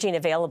then charging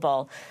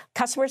available,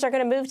 customers are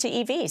going to move to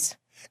EVs.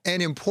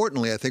 And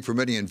importantly, I think for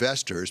many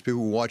investors,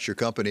 people who watch your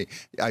company,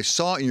 I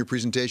saw in your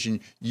presentation,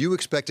 you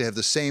expect to have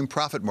the same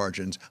profit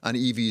margins on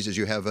EVs as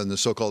you have on the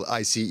so-called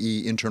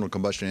ICE, internal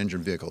combustion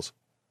engine vehicles.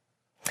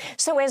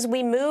 So as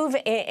we move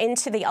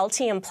into the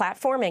Ultium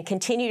platform and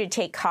continue to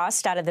take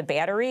cost out of the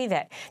battery,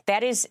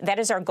 that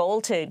is our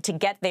goal to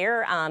get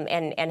there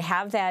and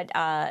have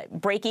that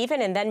break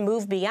even and then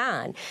move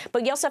beyond.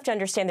 But you also have to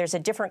understand there's a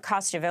different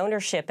cost of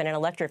ownership in an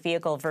electric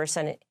vehicle versus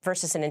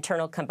an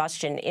internal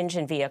combustion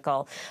engine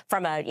vehicle,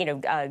 from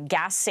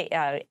gas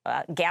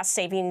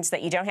savings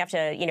that you don't have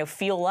to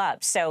fuel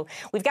up. So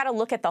we've got to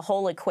look at the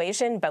whole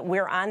equation, but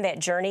we're on that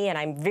journey, and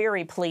I'm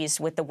very pleased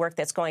with the work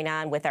that's going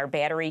on with our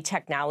battery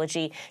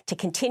technology. ability to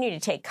continue to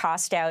take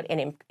cost out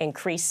and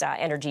increase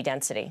energy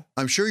density.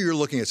 I'm sure you're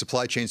looking at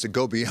supply chains that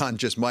go beyond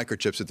just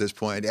microchips at this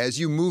point. As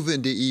you move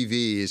into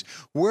EVs,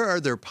 where are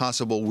there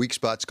possible weak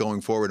spots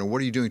going forward, and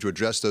what are you doing to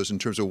address those in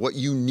terms of what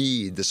you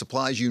need, the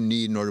supplies you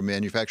need in order to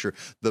manufacture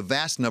the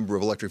vast number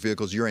of electric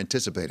vehicles you're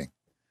anticipating?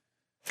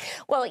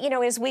 Well,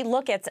 as we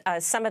look at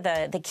some of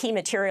the key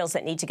materials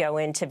that need to go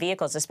into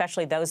vehicles,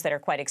 especially those that are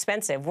quite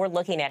expensive, we're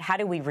looking at how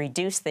do we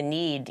reduce the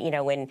need,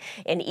 in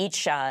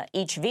each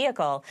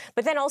vehicle,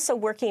 but then also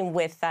working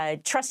with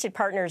trusted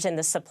partners in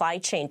the supply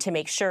chain to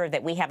make sure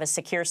that we have a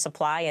secure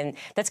supply, and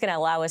that's going to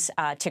allow us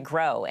to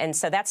grow. And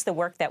so that's the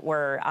work that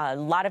a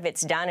lot of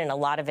it's done and a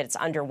lot of it's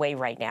underway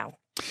right now.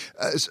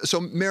 So,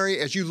 Mary,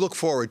 as you look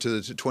forward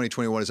to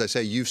 2021, as I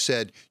say, you've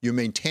said you're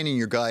maintaining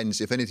your guidance.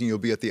 If anything, you'll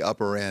be at the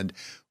upper end.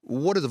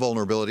 What are the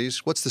vulnerabilities?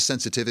 What's the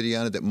sensitivity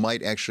on it that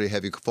might actually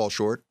have you fall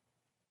short?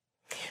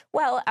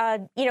 Well,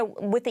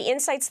 with the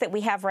insights that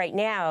we have right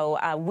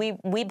now,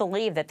 we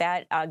believe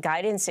that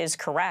guidance is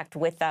correct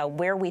with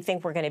where we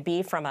think we're going to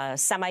be from a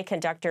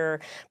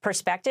semiconductor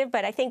perspective.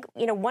 But I think,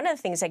 one of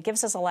the things that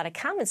gives us a lot of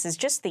confidence is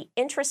just the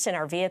interest in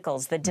our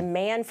vehicles, the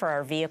demand for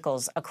our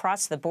vehicles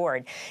across the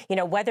board.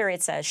 Whether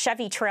it's a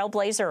Chevy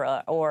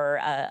Trailblazer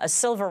or a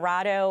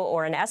Silverado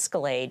or an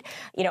Escalade,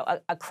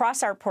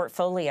 across our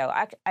portfolio,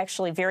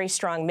 actually very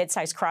strong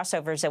midsize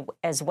crossovers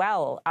as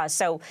well.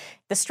 So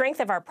the strength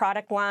of our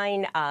product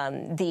line,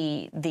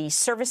 the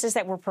services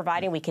that we're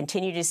providing, we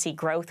continue to see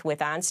growth with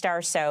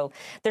OnStar. So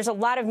there's a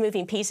lot of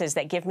moving pieces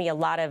that give me a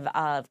lot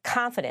of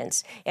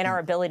confidence in our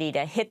ability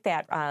to hit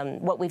that,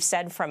 what we've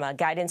said from a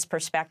guidance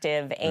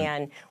perspective,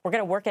 and we're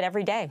going to work it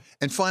every day.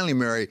 And finally,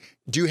 Mary,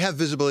 do you have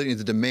visibility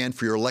into the demand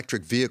for your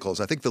electric vehicles?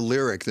 I think the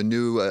Lyriq, the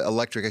new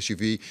electric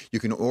SUV, you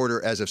can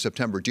order as of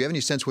September. Do you have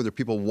any sense whether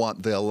people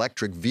want the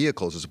electric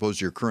vehicles as opposed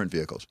to your current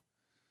vehicles?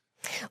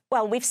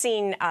 Well, we've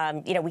seen,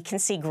 we can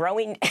see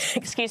growing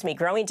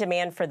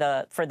demand for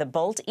the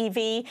Bolt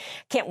EV.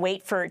 Can't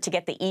wait to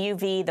get the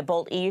EUV, the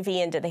Bolt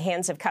EUV into the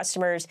hands of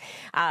customers.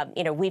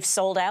 We've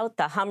sold out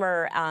the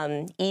Hummer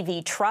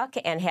EV truck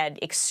and had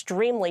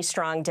extremely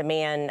strong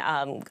demand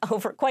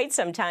over quite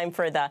some time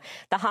for the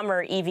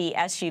Hummer EV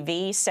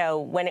SUV. So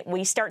when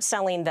we start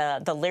selling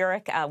the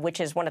Lyriq, which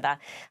is one of the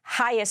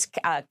highest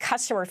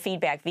customer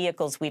feedback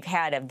vehicles we've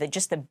had, of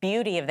just the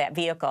beauty of that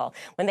vehicle,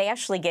 when they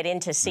actually get in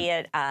to see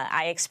it,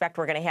 I expect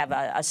we're going to have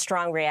a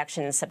strong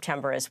reaction in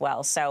September as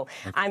well. So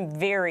I'm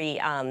very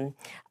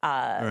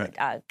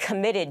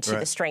committed to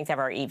the strength of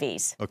our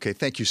EVs. Okay,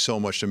 thank you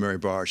so much to Mary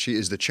Barr. She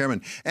is the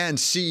chairman and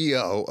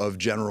CEO of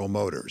General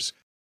Motors.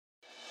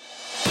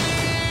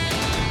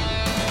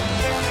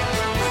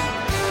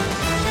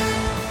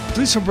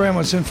 Lisa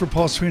Bramlett's in for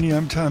Paul Sweeney.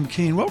 I'm Tom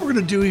Keene. What we're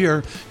going to do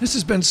here, this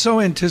has been so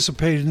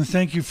anticipated, and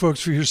thank you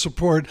folks for your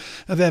support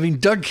of having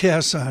Doug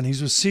Cass on.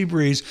 He's with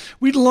Seabreeze.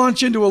 We'd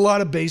launch into a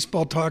lot of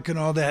baseball talk and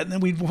all that, and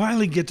then we'd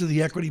finally get to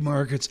the equity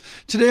markets.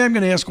 Today I'm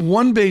going to ask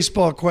one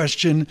baseball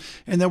question,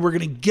 and then we're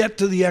going to get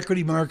to the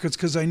equity markets,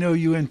 because I know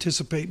you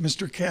anticipate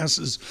Mr.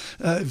 Cass's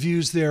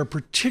views there,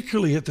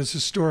 particularly at this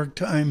historic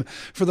time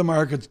for the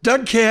markets.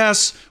 Doug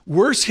Cass,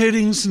 worst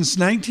hitting since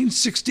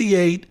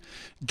 1968.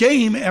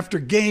 Game after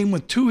game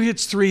with 2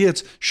 hits, 3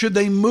 hits. Should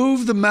they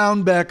move the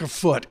mound back a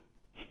foot?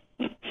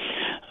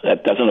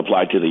 That doesn't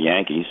apply to the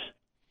Yankees.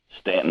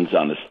 Stanton's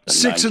on the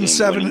 6 and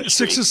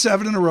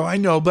 7 in a row. I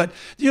know, but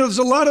there's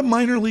a lot of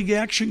minor league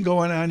action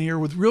going on here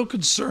with real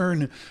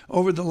concern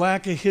over the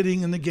lack of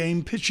hitting in the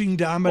game, pitching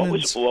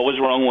dominance. What was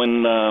wrong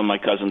when my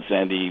cousin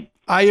Sandy?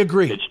 I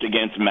agree. Pitched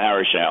against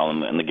Marichal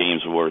and the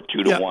games were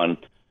 2-1.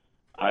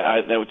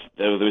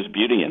 There was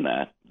beauty in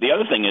that. The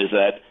other thing is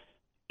that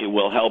it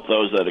will help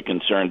those that are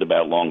concerned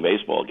about long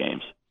baseball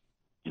games.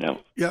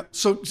 Yeah.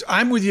 So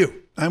I'm with you.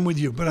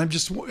 But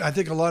I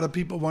think a lot of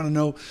people want to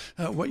know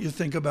what you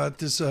think about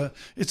this.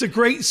 It's a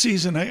great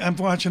season. I'm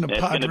watching the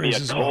Padres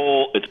as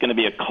well. It's going to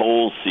be a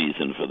cold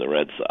season for the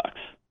Red Sox.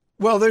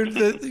 Well,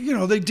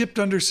 they dipped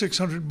under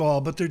 600 ball,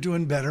 but they're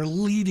doing better,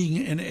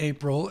 leading in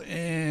April.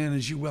 And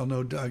as you well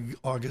know, Doug,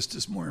 August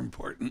is more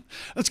important.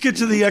 Let's get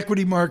to the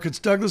equity markets.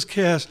 Douglas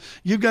Cass,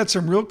 you've got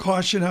some real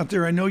caution out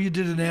there. I know you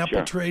did an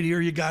Apple trade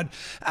here. You got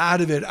out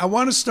of it. I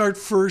want to start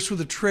first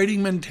with a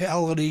trading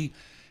mentality.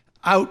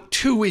 Out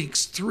 2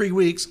 weeks, 3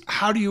 weeks.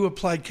 How do you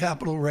apply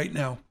capital right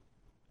now?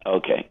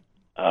 Okay.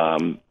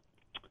 Paul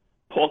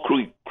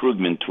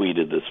Krugman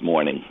tweeted this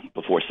morning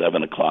before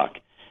 7 o'clock,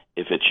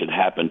 "If it should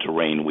happen to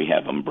rain, we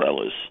have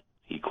umbrellas."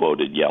 He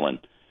quoted Yellen,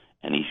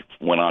 and he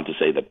went on to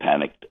say that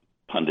panicked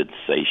pundits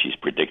say she's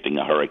predicting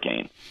a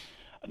hurricane.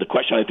 The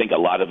question I think a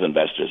lot of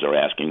investors are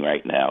asking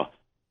right now,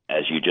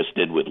 as you just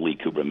did with Lee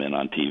Cooperman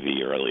on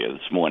TV earlier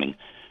this morning,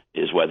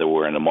 is whether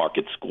we're in a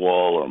market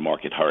squall or a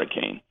market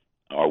hurricane.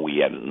 Are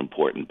we at an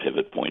important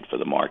pivot point for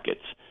the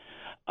markets?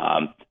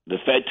 The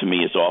Fed, to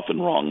me, is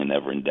often wrong and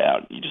never in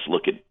doubt. You just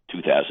look at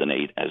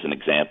 2008 as an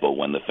example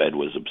when the Fed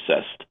was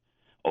obsessed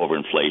over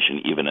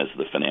inflation, even as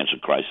the financial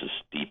crisis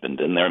deepened.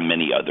 And there are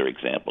many other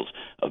examples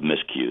of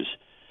miscues.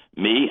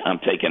 Me, I'm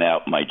taking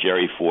out my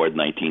Jerry Ford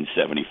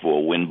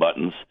 1974 win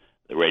buttons.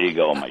 They're ready to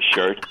go on my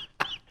shirt.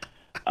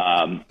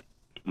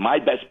 My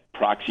best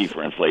proxy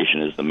for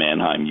inflation is the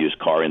Manheim Used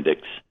Car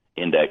Index.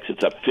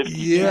 It's up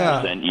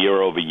 50%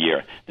 year over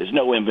year. There's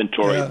no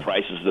inventory. Yeah.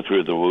 Prices are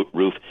through the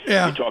roof.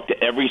 Yeah. You talk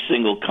to every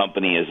single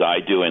company, as I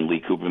do and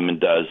Lee Cooperman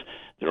does.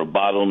 There are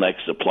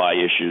bottlenecks, supply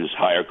issues,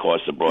 higher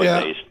costs are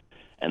broad-based,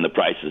 and the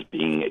price is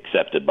being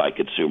accepted by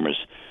consumers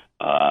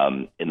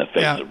in the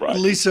face of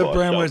rising Lisa costs.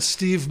 Bramwitz,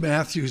 Steve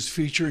Matthews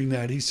featuring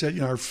that. He said,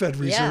 our Fed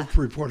Reserve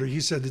reporter,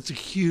 he said it's a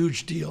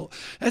huge deal.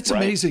 That's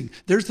amazing.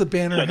 There's the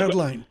banner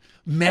headline.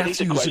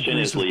 Matthews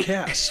agrees with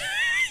Cass.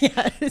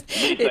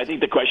 Lisa, I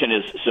think the question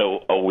is,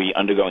 so are we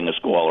undergoing a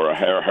squall or a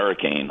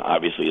hurricane?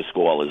 Obviously, a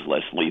squall is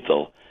less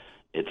lethal.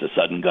 It's a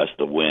sudden gust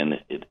of wind.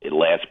 It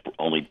lasts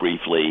only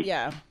briefly.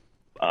 Yeah.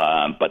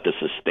 But the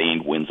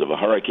sustained winds of a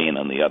hurricane,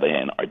 on the other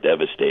hand, are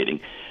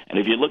devastating. And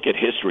if you look at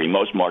history,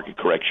 most market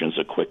corrections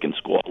are quick and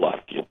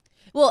squall-like.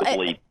 Well,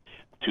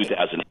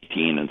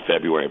 2018 and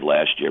February of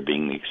last year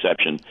being the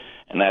exception.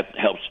 And that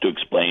helps to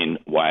explain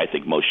why I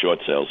think most short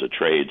sales are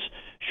trades.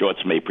 Shorts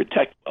may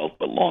protect wealth,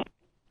 but long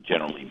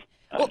generally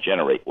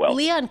generate wealth.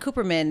 Leon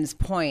Cooperman's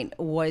point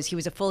was he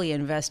was a fully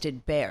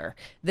invested bear,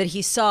 that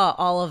he saw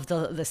all of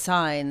the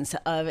signs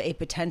of a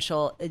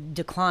potential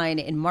decline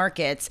in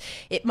markets.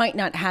 It might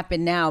not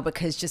happen now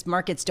because just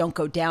markets don't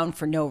go down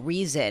for no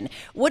reason.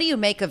 What do you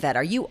make of that?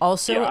 Are you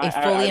also a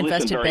fully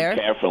invested bear?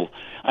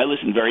 I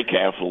listened very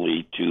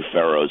carefully to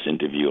Farrow's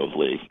interview of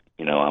Lee.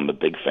 I'm a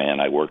big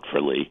fan. I worked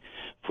for Lee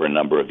for a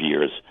number of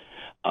years.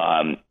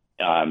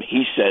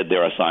 He said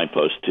there are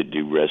signposts to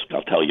de-risk.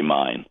 I'll tell you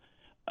mine.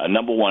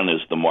 Number one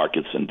is the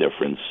market's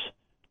indifference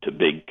to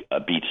big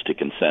beats to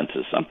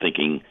consensus. I'm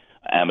thinking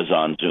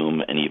Amazon,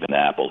 Zoom, and even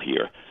Apple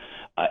here.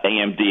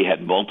 AMD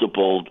had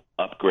multiple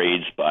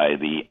upgrades by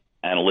the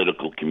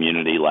analytical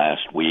community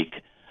last week.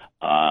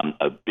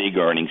 A big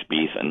earnings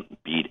beat,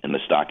 and the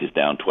stock is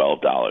down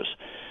 $12.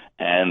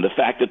 And the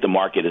fact that the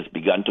market has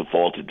begun to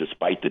falter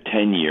despite the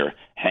 10-year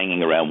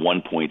hanging around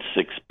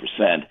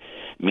 1.6%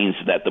 means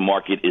that the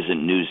market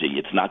isn't newsy.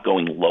 It's not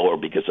going lower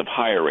because of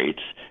higher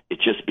rates.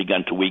 It's just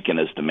begun to weaken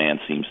as demand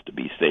seems to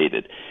be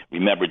sated.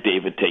 Remember,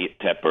 David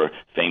Tepper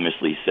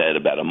famously said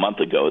about a month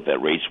ago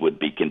that rates would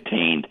be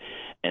contained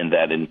and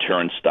that in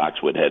turn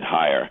stocks would head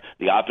higher.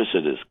 The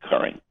opposite is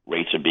occurring.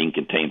 Rates are being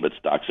contained, but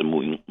stocks are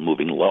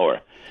moving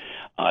lower.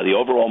 The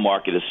overall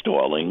market is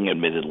stalling,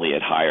 admittedly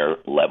at higher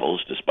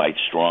levels, despite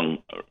strong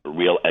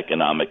real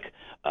economic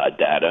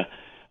data.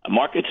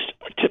 Markets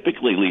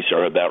typically, Lisa,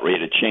 are about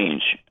rate of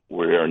change.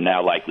 We're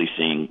now likely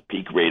seeing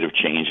peak rate of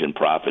change in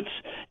profits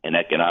and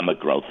economic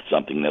growth,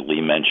 something that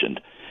Lee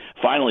mentioned.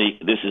 Finally,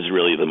 this is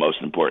really the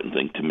most important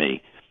thing to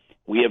me.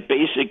 We have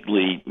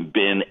basically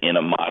been in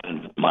a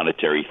modern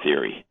monetary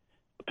theory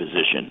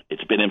position.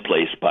 It's been in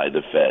place by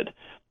the Fed.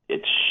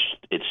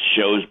 It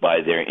shows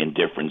by their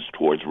indifference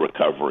towards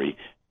recovery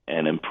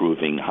and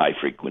improving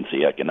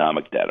high-frequency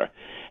economic data.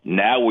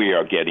 Now we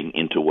are getting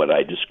into what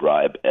I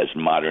describe as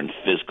modern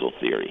fiscal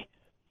theory.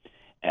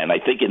 And I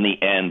think in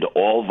the end,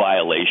 all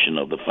violation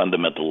of the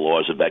fundamental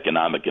laws of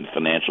economic and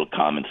financial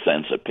common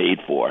sense are paid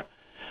for.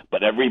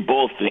 But every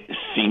bull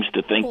seems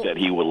to think that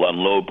he will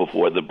unload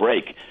before the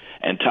break.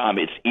 And, Tom,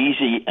 it's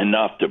easy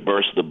enough to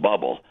burst the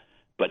bubble,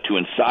 but to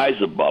incise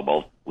the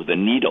bubble with a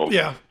needle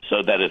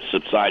so that it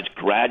subsides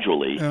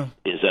gradually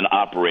is an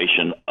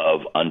operation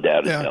of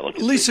undoubted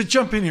delicacy. Lisa,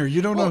 jump in here.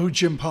 You don't know who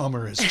Jim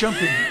Palmer is. Jump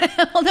in here.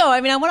 Well, no, I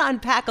want to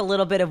unpack a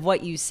little bit of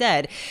what you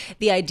said.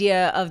 The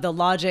idea of the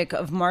logic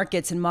of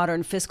markets and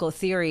modern fiscal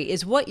theory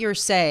is what you're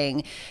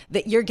saying,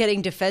 that you're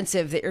getting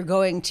defensive, that you're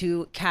going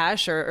to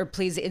cash, or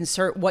please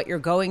insert what you're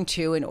going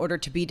to in order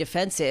to be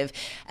defensive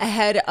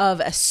ahead of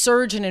a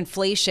surge in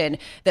inflation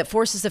that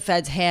forces the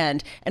Fed's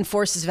hand and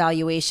forces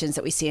valuations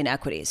that we see in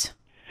equities.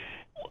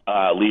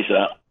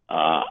 Lisa,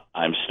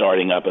 I'm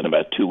starting up in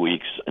about 2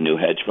 weeks a new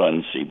hedge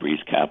fund,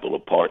 Seabreeze Capital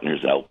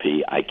Partners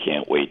LP. I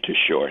can't wait to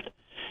short.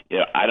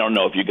 I don't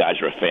know if you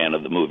guys are a fan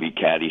of the movie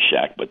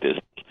Caddyshack, but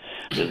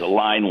there's a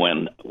line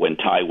when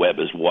Ty Webb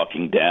is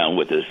walking down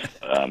with his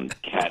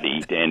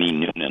caddy, Danny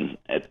Noonan,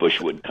 at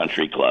Bushwood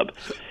Country Club,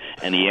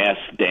 and he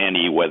asks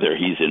Danny whether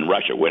he's in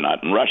Russia. We're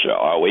not in Russia,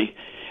 are we?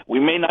 We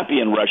may not be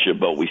in Russia,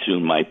 but we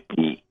soon might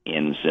be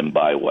in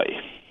Zimbabwe.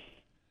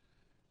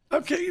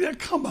 Okay, now,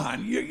 come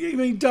on.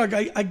 Doug,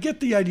 I get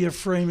the idea of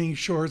framing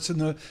shorts and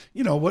the,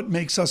 what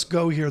makes us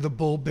go here, the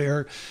bull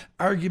bear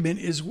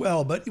argument as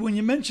well. But when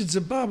you mention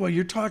Zimbabwe,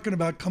 you're talking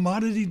about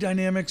commodity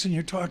dynamics and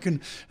you're talking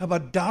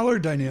about dollar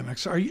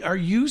dynamics. Are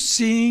you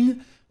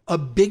seeing a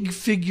big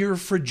figure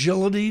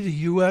fragility, the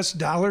U.S.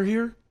 dollar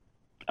here?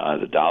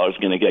 The dollar's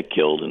going to get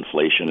killed.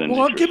 Inflation and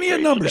well, give me a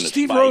number.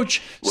 Steve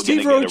Roach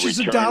is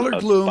a dollar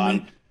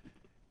gloom.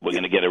 We're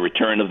going to get a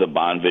return of the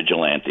bond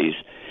vigilantes.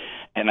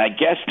 And I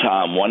guess,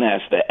 Tom, one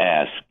has to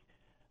ask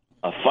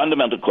a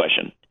fundamental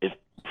question. If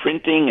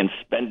printing and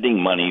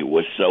spending money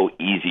was so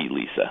easy,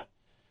 Lisa,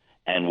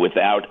 and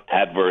without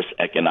adverse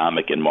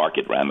economic and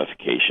market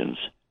ramifications,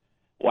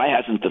 why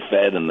hasn't the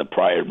Fed and the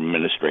prior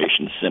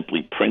administration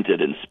simply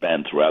printed and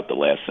spent throughout the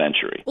last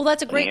century? Well,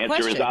 that's a great question.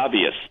 The answer is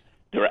obvious.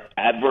 There are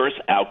adverse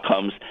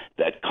outcomes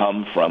that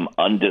come from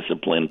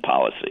undisciplined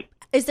policy.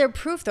 Is there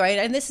proof, though?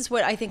 And this is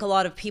what I think a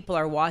lot of people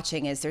are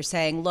watching is they're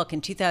saying, look,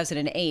 in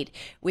 2008,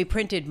 we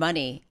printed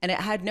money and it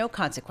had no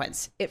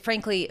consequence. It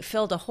frankly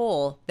filled a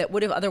hole that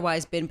would have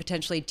otherwise been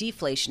potentially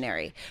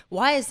deflationary.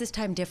 Why is this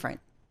time different?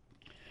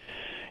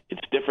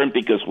 It's different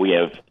because we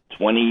have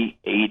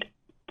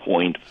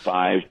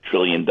 $28.5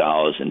 trillion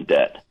in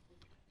debt.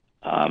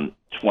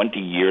 20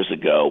 years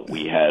ago,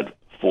 we had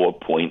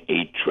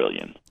 $4.8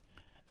 trillion.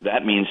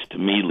 That means to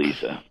me,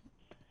 Lisa,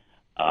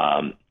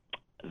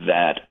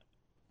 that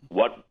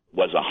what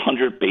was a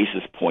 100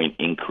 basis point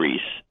increase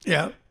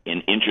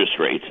in interest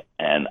rates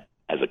and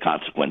as a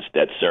consequence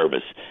debt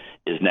service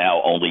is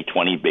now only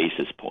 20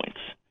 basis points.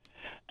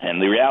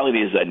 And the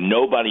reality is that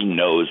nobody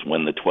knows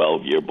when the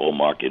 12-year bull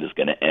market is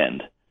going to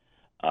end.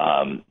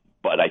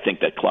 But I think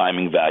that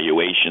climbing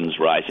valuations,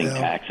 rising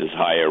taxes,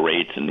 higher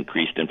rates, and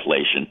increased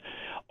inflation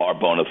are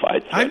bona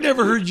fide. I've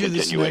never heard you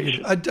this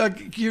negative.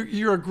 Doug,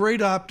 you're a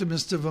great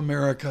optimist of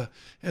America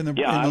and the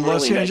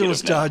Los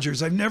Angeles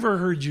Dodgers. I've never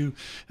heard you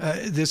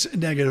this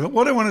negative.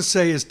 What I want to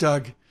say is,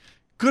 Doug,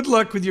 good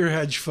luck with your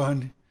hedge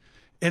fund.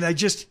 And I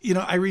just,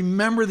 I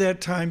remember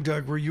that time,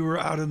 Doug, where you were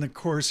out on the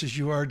course as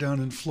you are down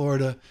in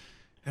Florida,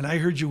 and I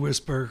heard you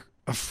whisper,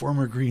 a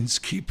former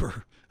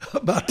greenskeeper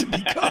about to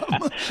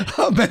become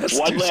a Masters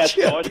One last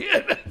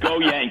champion. thought. Go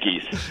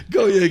Yankees.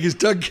 Go Yankees.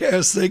 Doug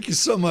Cass, thank you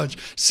so much.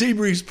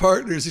 Seabreeze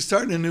Partners. He's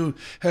starting a new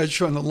hedge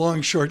fund, the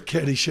Long Short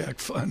Caddyshack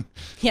Fund.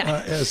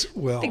 As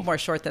well. I think more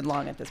short than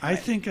long at this point. I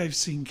think I've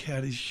seen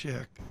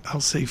Caddyshack, I'll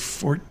say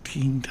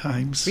 14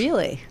 times.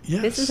 Really?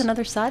 Yes. This is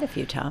another side of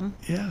you, Tom.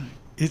 Yeah.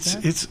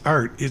 It's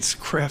art. It's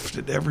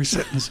crafted. Every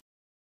sentence.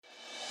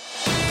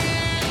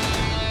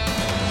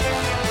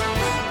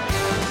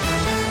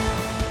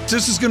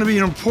 This is going to be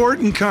an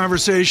important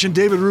conversation.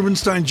 David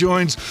Rubenstein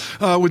joins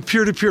with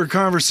peer-to-peer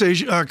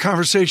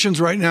conversations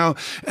right now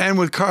and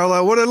with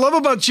Carlisle. What I love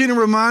about Gina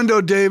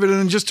Raimondo, David,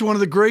 and just one of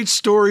the great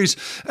stories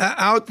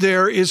out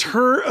there is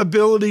her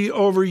ability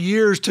over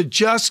years to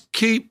just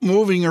keep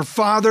moving. Her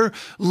father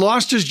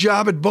lost his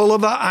job at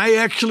Bulova. I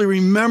actually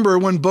remember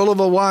when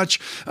Bulova Watch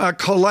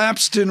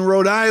collapsed in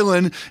Rhode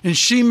Island, and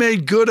she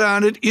made good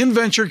on it in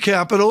venture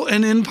capital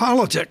and in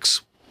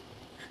politics.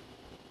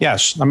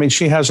 Yes. I mean,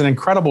 she has an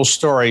incredible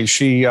story.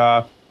 She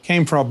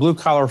came from a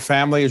blue-collar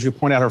family. As you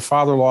point out, her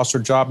father lost her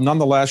job.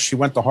 Nonetheless, she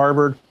went to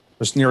Harvard,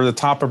 was near the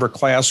top of her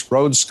class,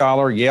 Rhodes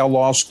Scholar, Yale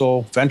Law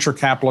School, venture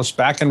capitalist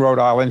back in Rhode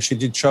Island. She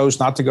chose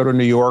not to go to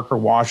New York or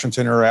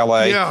Washington or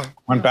L.A.,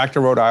 went back to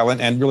Rhode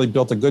Island and really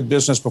built a good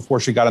business before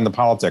she got into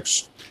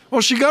politics. Well,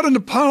 she got into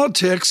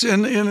politics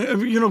and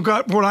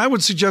got what I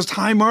would suggest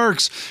high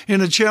marks in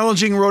a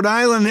challenging Rhode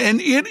Island. And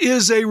it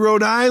is a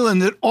Rhode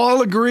Island that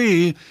all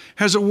agree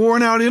has a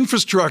worn-out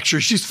infrastructure.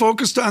 She's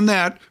focused on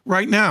that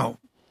right now.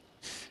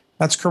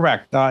 That's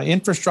correct.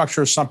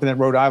 Infrastructure is something that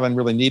Rhode Island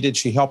really needed.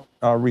 She helped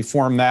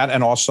reform that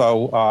and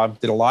also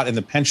did a lot in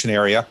the pension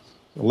area,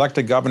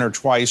 elected governor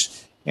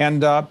twice.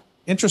 And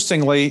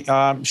interestingly,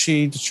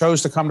 she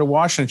chose to come to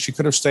Washington. She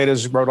could have stayed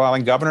as Rhode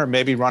Island governor,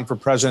 maybe run for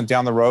president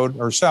down the road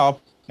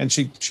herself. And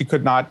she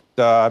could not,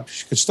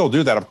 she could still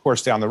do that, of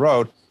course, down the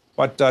road.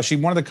 But she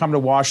wanted to come to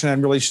Washington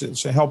and really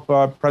help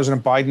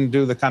President Biden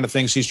do the kind of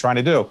things he's trying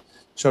to do.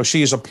 So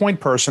she is a point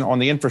person on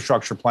the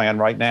infrastructure plan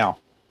right now.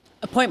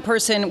 A point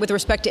person with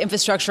respect to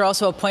infrastructure,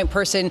 also a point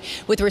person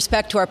with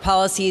respect to our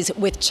policies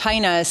with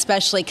China,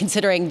 especially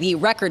considering the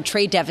record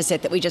trade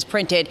deficit that we just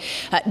printed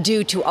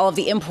due to all of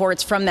the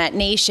imports from that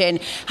nation.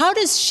 How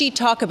does she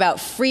talk about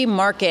free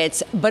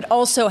markets, but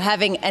also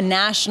having a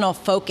national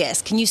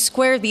focus? Can you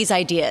square these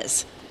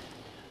ideas?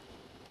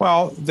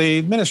 Well, the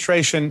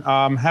administration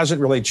hasn't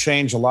really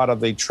changed a lot of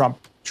the Trump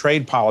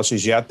trade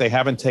policies yet. They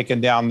haven't taken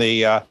down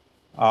the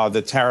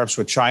tariffs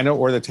with China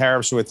or the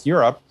tariffs with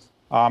Europe.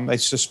 They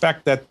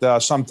suspect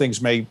that some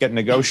things may get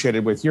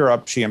negotiated with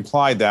Europe. She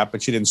implied that,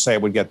 but she didn't say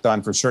it would get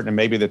done for certain. And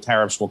maybe the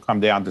tariffs will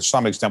come down to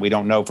some extent. We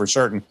don't know for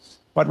certain.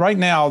 But right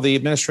now, the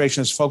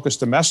administration is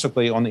focused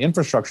domestically on the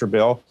infrastructure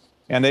bill,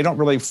 and they don't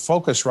really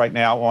focus right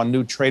now on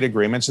new trade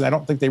agreements. And I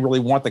don't think they really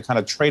want the kind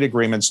of trade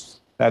agreements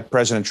that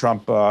President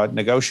Trump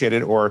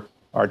negotiated or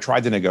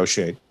tried to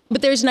negotiate.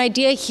 But there's an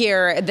idea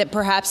here that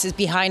perhaps is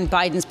behind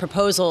Biden's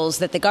proposals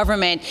that the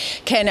government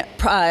can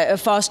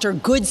foster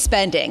good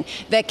spending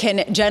that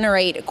can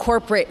generate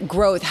corporate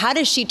growth. How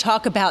does she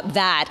talk about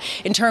that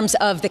in terms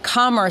of the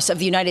commerce of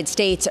the United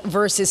States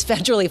versus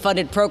federally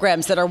funded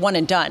programs that are one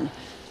and done?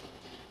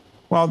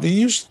 Well,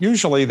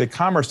 usually the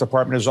Commerce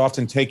Department is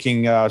often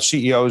taking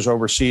CEOs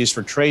overseas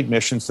for trade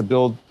missions to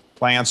build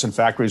plants and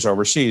factories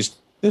overseas.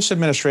 This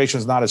administration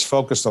is not as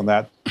focused on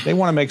that. They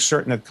want to make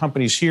certain that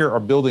companies here are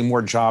building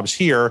more jobs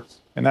here,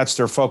 and that's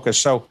their focus.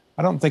 So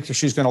I don't think that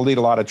she's going to lead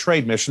a lot of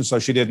trade missions, so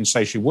she didn't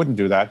say she wouldn't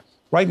do that.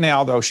 Right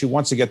now, though, she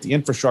wants to get the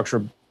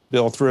infrastructure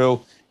bill through,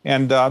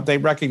 and they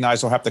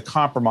recognize they'll have to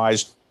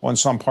compromise on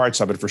some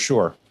parts of it for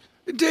sure.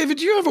 David,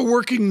 do you have a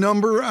working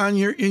number in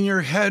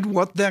your head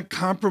what that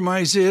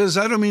compromise is?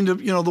 I don't mean to,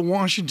 the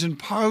Washington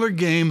parlor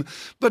game,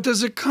 but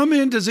does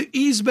it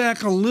ease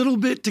back a little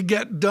bit to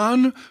get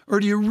done, or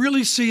do you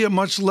really see a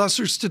much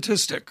lesser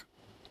statistic?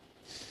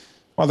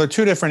 Well, there are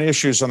two different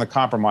issues on the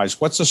compromise.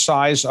 What's the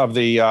size of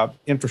the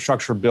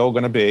infrastructure bill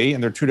going to be?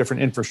 And there are two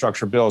different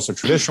infrastructure bills, the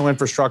traditional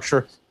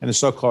infrastructure and the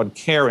so-called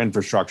CARE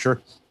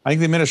infrastructure. I think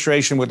the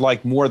administration would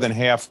like more than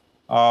half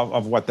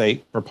of what they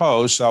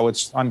propose, so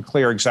it's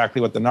unclear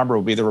exactly what the number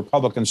will be. The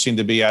Republicans seem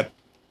to be at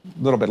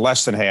a little bit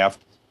less than half.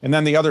 And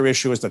then the other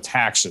issue is the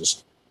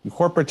taxes, the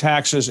corporate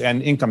taxes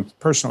and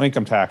personal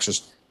income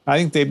taxes. I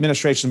think the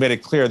administration made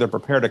it clear they're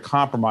prepared to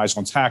compromise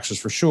on taxes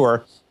for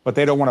sure, but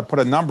they don't want to put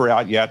a number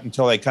out yet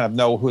until they kind of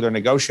know who they're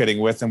negotiating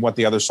with and what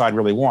the other side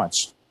really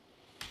wants.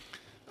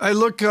 I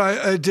look,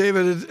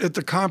 David, at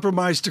the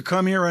compromise to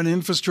come here on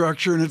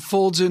infrastructure, and it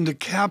folds into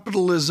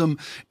capitalism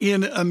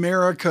in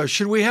America.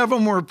 Should we have a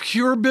more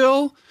pure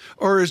bill,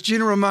 or is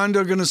Gina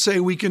Raimondo going to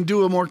say we can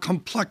do a more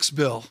complex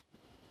bill?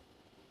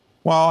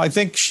 Well, I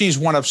think she's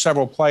one of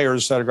several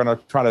players that are going to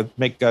try to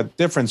make a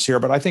difference here.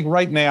 But I think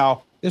right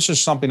now, this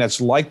is something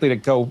that's likely to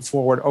go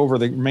forward over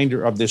the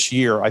remainder of this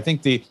year. I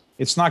think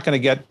it's not going to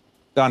get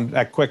done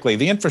that quickly.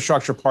 The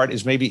infrastructure part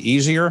is maybe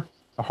easier.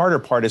 The harder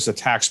part is the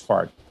tax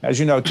part. As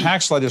you know,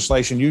 tax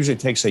legislation usually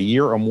takes a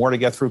year or more to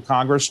get through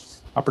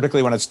Congress,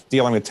 particularly when it's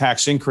dealing with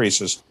tax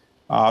increases.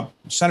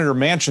 Senator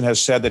Manchin has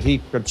said that he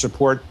could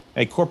support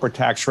a corporate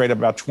tax rate of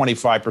about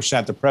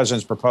 25%. The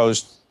president's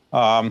proposed,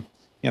 a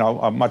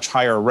much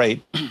higher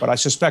rate. But I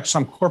suspect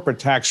some corporate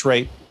tax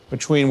rate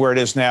between where it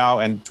is now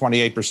and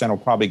 28% will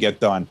probably get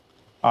done.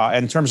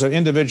 In terms of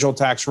individual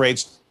tax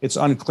rates, it's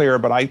unclear,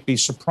 but I'd be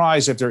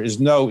surprised if there is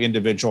no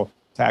individual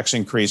tax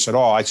increase at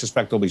all. I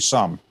suspect there'll be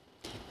some.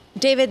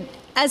 David,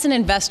 as an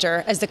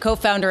investor, as the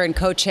co-founder and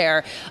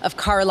co-chair of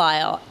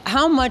Carlyle,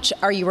 how much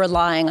are you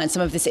relying on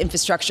some of this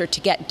infrastructure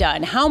to get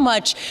done? How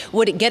much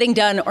would it getting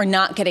done or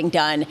not getting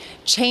done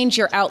change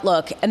your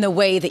outlook and the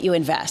way that you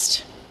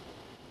invest?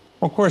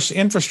 Well, of course,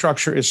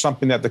 infrastructure is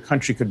something that the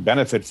country could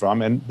benefit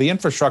from, and the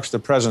infrastructure the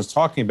president's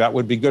talking about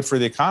would be good for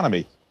the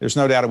economy. There's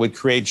no doubt it would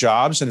create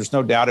jobs, and there's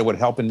no doubt it would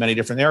help in many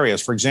different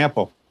areas. For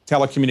example,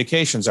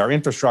 telecommunications. Our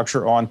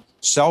infrastructure on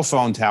cell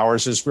phone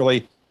towers is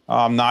really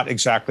not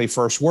exactly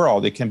first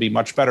world. It can be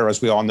much better, as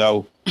we all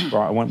know,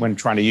 when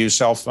trying to use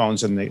cell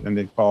phones and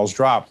the calls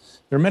drop.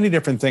 There are many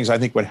different things I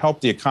think would help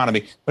the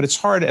economy, but it's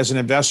hard as an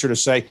investor to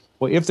say,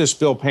 well, if this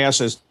bill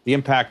passes, the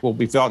impact will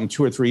be felt in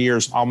 2 or 3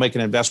 years. I'll make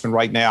an investment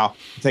right now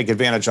to take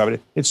advantage of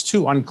it. It's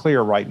too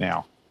unclear right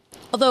now.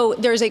 Although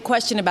there's a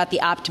question about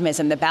the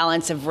optimism, the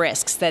balance of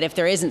risks, that if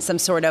there isn't some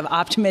sort of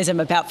optimism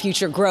about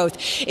future growth,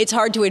 it's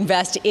hard to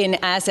invest in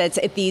assets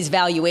at these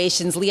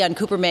valuations. Leon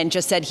Cooperman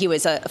just said he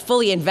was a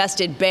fully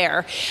invested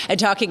bear, and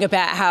talking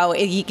about how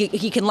he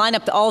can line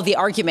up all of the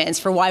arguments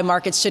for why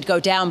markets should go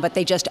down, but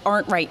they just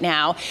aren't right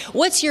now.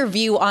 What's your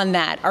view on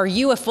that? Are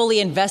you a fully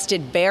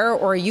invested bear,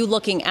 or are you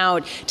looking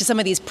out to some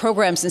of these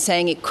programs and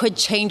saying it could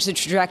change the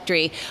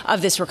trajectory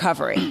of this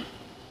recovery?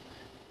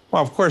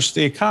 Well, of course,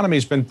 the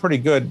economy's been pretty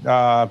good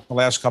the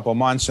last couple of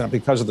months, and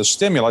because of the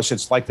stimulus,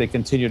 it's likely to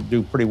continue to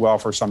do pretty well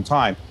for some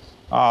time.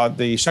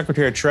 The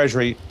Secretary of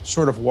Treasury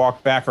sort of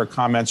walked back her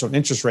comments on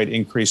interest rate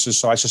increases,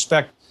 so I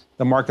suspect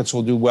the markets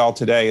will do well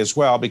today as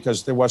well,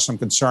 because there was some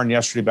concern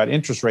yesterday about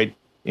interest rate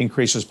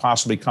increases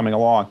possibly coming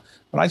along.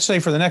 But I'd say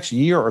for the next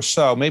year or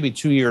so, maybe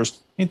 2 years,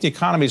 I think the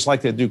economy is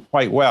likely to do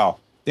quite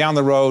well. Down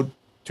the road,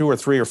 2 or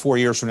 3 or 4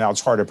 years from now,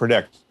 it's hard to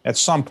predict. At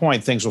some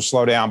point, things will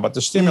slow down, but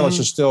the stimulus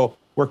is still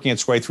working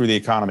its way through the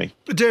economy.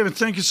 David,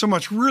 thank you so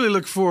much. Really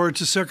look forward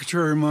to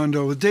Secretary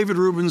Raimondo with David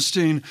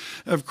Rubenstein,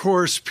 of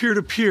course,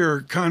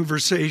 peer-to-peer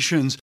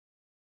conversations.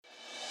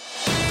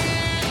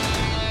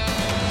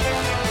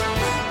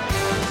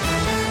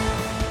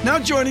 Now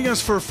joining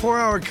us for a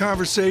 4-hour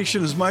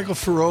conversation is Michael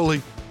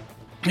Feroli.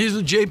 He's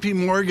with J.P.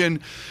 Morgan.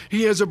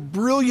 He has a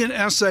brilliant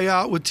essay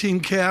out with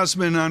Team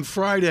Kasman on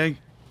Friday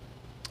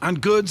on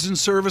goods and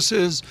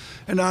services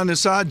and on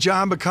this odd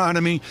job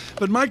economy.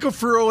 But Michael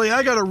Feroli,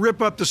 I got to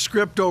rip up the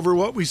script over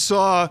what we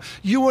saw.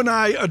 You and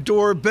I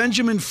adore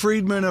Benjamin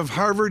Friedman of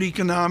Harvard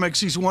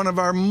Economics. He's one of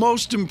our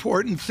most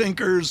important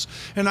thinkers.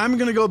 And I'm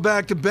going to go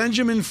back to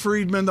Benjamin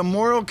Friedman, The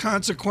Moral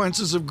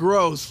Consequences of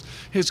Growth,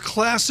 his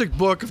classic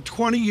book of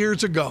 20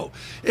 years ago.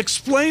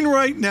 Explain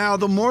right now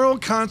the moral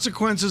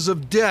consequences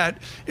of debt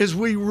as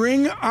we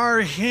wring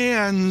our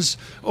hands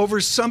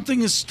over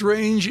something as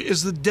strange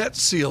as the debt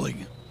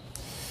ceiling.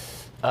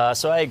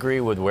 So I agree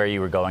with where you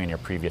were going in your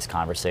previous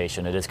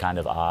conversation. It is kind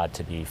of odd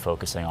to be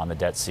focusing on the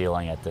debt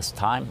ceiling at this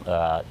time.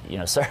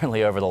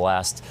 Certainly over the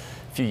last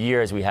few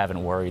years, we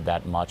haven't worried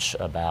that much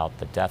about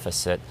the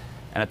deficit.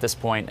 And at this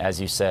point,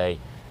 as you say,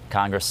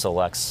 Congress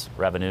selects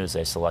revenues,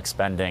 they select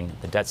spending.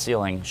 The debt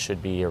ceiling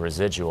should be a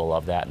residual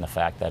of that, and the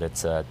fact that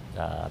it's a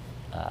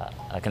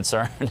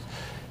concern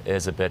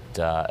is a bit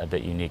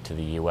unique to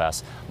the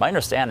U.S. My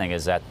understanding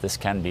is that this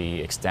can be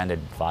extended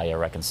via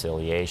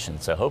reconciliation,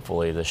 so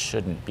hopefully this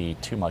shouldn't be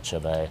too much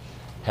of a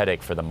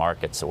headache for the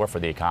markets or for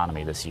the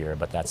economy this year,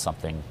 but that's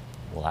something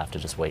we'll have to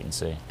just wait and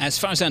see. As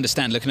far as I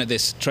understand, looking at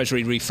this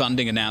Treasury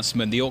refunding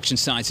announcement, the auction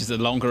sizes at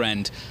the longer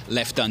end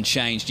left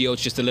unchanged.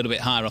 Yields just a little bit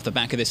higher off the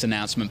back of this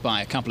announcement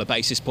by a couple of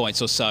basis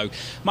points or so.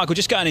 Michael,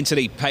 just going into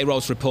the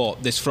payrolls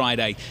report this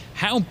Friday,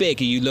 how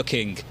big are you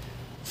looking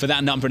for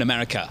that number in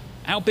America?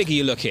 How big are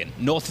you looking?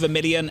 North of 1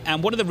 million?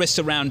 And what are the risks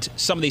around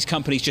some of these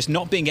companies just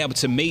not being able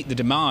to meet the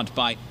demand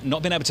by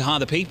not being able to hire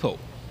the people?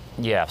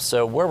 Yeah,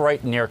 so we're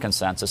right near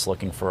consensus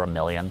looking for 1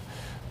 million.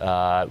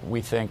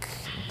 We think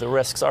the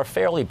risks are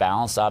fairly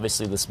balanced.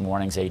 Obviously, this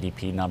morning's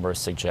ADP numbers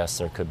suggest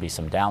there could be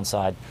some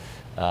downside.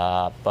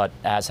 But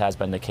as has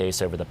been the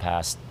case over the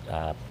past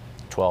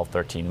 12,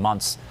 13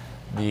 months,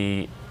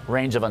 the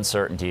range of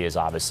uncertainty is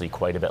obviously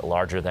quite a bit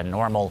larger than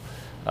normal.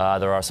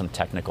 There are some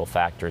technical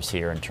factors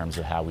here in terms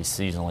of how we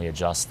seasonally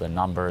adjust the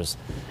numbers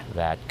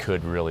that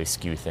could really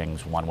skew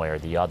things one way or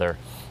the other.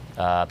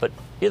 But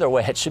either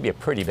way, it should be a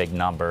pretty big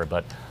number.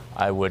 But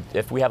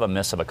if we have a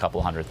miss of a couple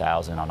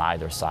 100,000 on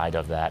either side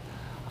of that,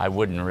 I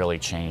wouldn't really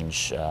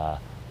change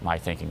my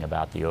thinking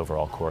about the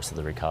overall course of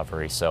the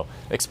recovery. So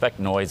expect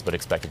noise, but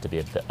expect it to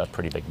be a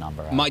pretty big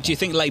number. Mike, do you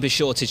think labour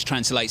shortage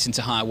translates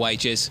into higher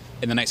wages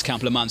in the next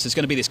couple of months? There's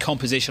going to be this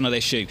compositional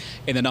issue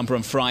in the number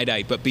on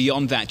Friday, but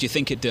beyond that, do you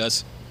think it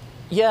does?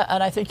 Yeah,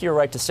 and I think you're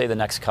right to say the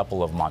next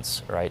couple of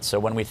months, right? So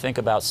when we think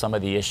about some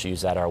of the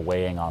issues that are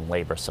weighing on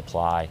labor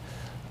supply,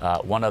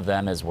 one of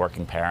them is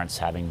working parents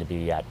having to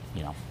be at,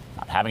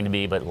 not having to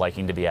be, but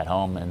liking to be at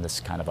home in this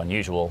kind of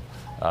unusual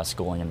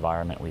schooling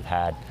environment we've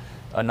had.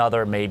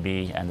 Another may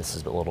be, and this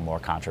is a little more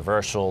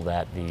controversial,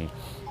 that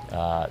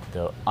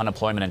the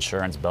unemployment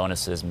insurance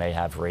bonuses may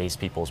have raised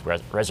people's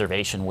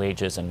reservation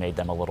wages and made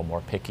them a little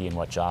more picky in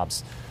what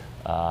jobs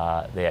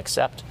they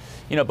accept.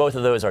 Both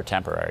of those are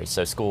temporary.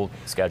 So school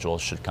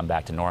schedules should come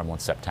back to normal in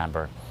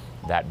September.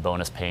 That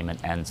bonus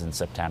payment ends in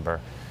September.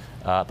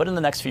 But in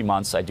the next few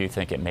months, I do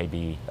think it may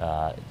be,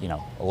 a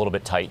little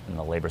bit tight in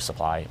the labor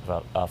supply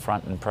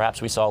front. And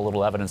perhaps we saw a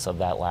little evidence of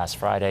that last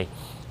Friday.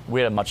 We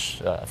had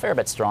a fair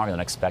bit stronger than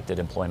expected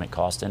employment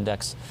cost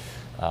index,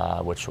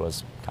 which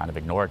was kind of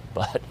ignored.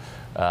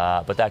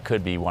 But that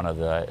could be one of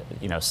the,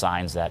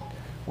 signs that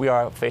we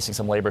are facing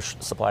some labor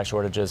supply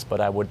shortages. But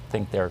I would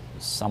think they're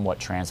somewhat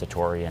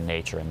transitory in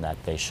nature, and that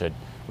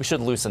we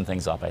should loosen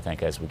things up, I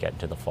think, as we get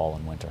into the fall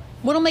and winter.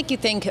 What'll make you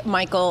think,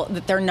 Michael,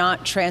 that they're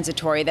not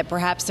transitory, that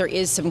perhaps there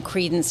is some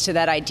credence to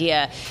that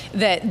idea,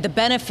 that the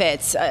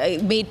benefits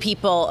made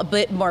people a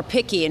bit more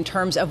picky in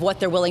terms of what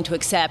they're willing to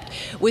accept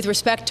with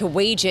respect to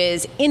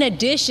wages, in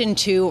addition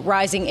to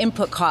rising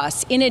input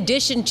costs, in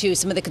addition to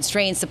some of the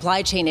constrained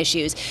supply chain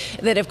issues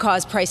that have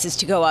caused prices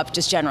to go up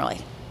just generally?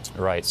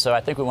 Right. So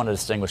I think we want to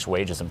distinguish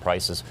wages and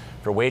prices.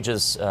 For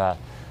wages,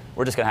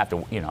 we're just going to have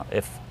to,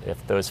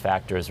 if those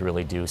factors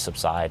really do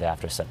subside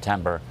after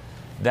September,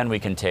 then we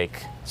can take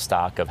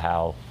stock of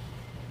how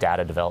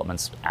data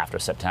developments after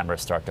September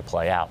start to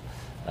play out.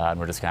 And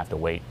we're just going to have to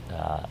wait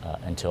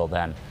until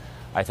then.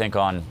 I think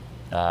on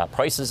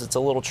prices, it's a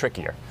little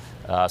trickier.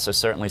 So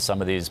certainly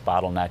some of these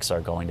bottlenecks are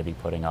going to be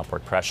putting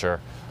upward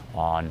pressure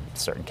on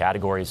certain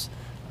categories.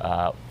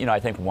 I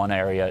think one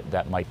area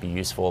that might be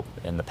useful,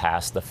 in the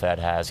past, the Fed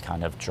has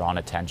kind of drawn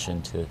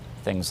attention to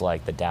things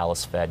like the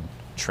Dallas Fed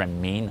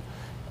trim mean.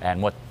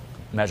 And what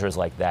measures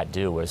like that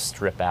do is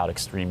strip out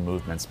extreme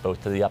movements,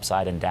 both to the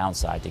upside and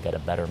downside, to get a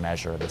better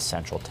measure of the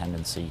central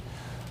tendency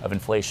of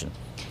inflation.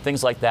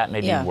 Things like that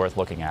may be worth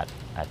looking at,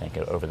 I think,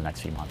 over the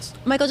next few months.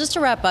 Michael, just to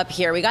wrap up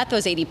here, we got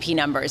those ADP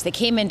numbers. They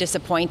came in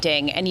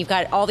disappointing, and you've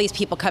got all these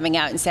people coming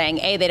out and saying,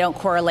 A, they don't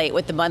correlate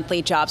with the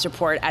monthly jobs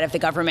report out of the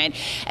government,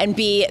 and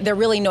B, they're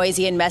really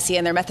noisy and messy,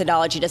 and their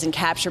methodology doesn't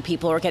capture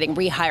people who are getting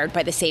rehired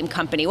by the same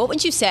company. What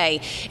would you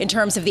say in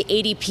terms of the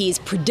ADP's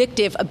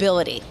predictive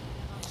ability?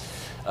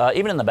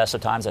 Even in the best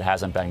of times, it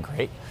hasn't been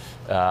great.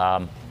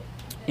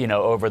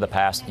 Over the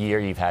past year,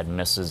 you've had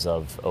misses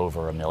of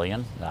over 1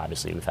 million.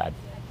 Obviously, we've had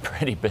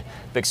pretty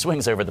big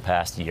swings over the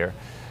past year.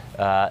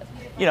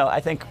 I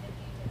think,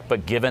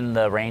 but given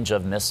the range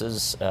of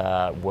misses,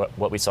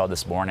 what we saw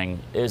this morning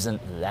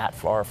isn't that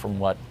far from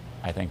what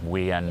I think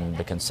we and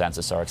the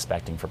consensus are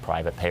expecting for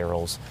private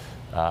payrolls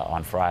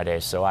on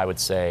Friday. So I would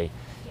say,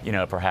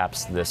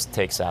 perhaps this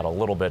takes out a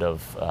little bit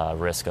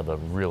of risk of a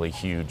really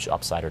huge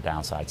upside or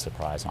downside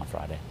surprise on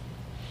Friday.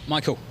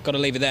 Michael, got to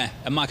leave it there.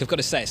 And Mike, I've got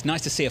to say, it's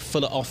nice to see a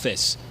fuller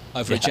office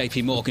over at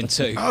JP Morgan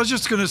too. I was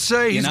just going to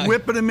say, he's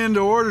whipping him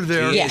into order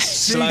there.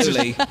 Yes,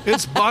 slowly.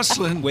 It's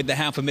bustling. With the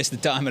help of Mr.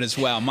 Diamond as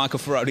well. Michael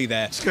Ferroni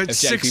there. He's got of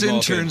 6 JP Morgan.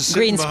 interns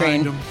sitting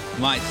behind him.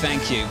 Mike,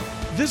 thank you.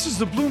 This is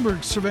the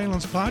Bloomberg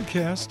Surveillance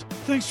Podcast.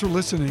 Thanks for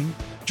listening.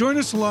 Join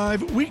us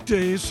live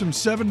weekdays from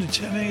 7 to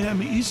 10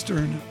 a.m.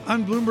 Eastern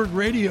on Bloomberg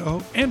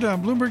Radio and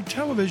on Bloomberg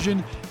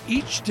Television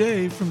each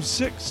day from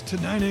 6 to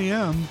 9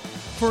 a.m.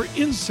 for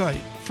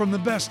insight from the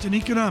best in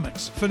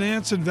economics,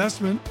 finance,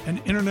 investment,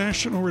 and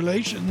international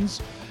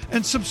relations.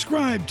 And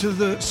subscribe to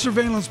the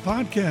Surveillance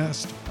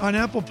Podcast on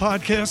Apple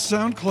Podcasts,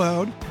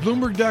 SoundCloud,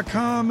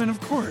 Bloomberg.com, and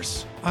of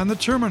course, on the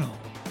terminal.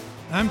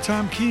 I'm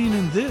Tom Keene,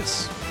 and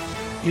this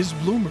is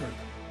Bloomberg.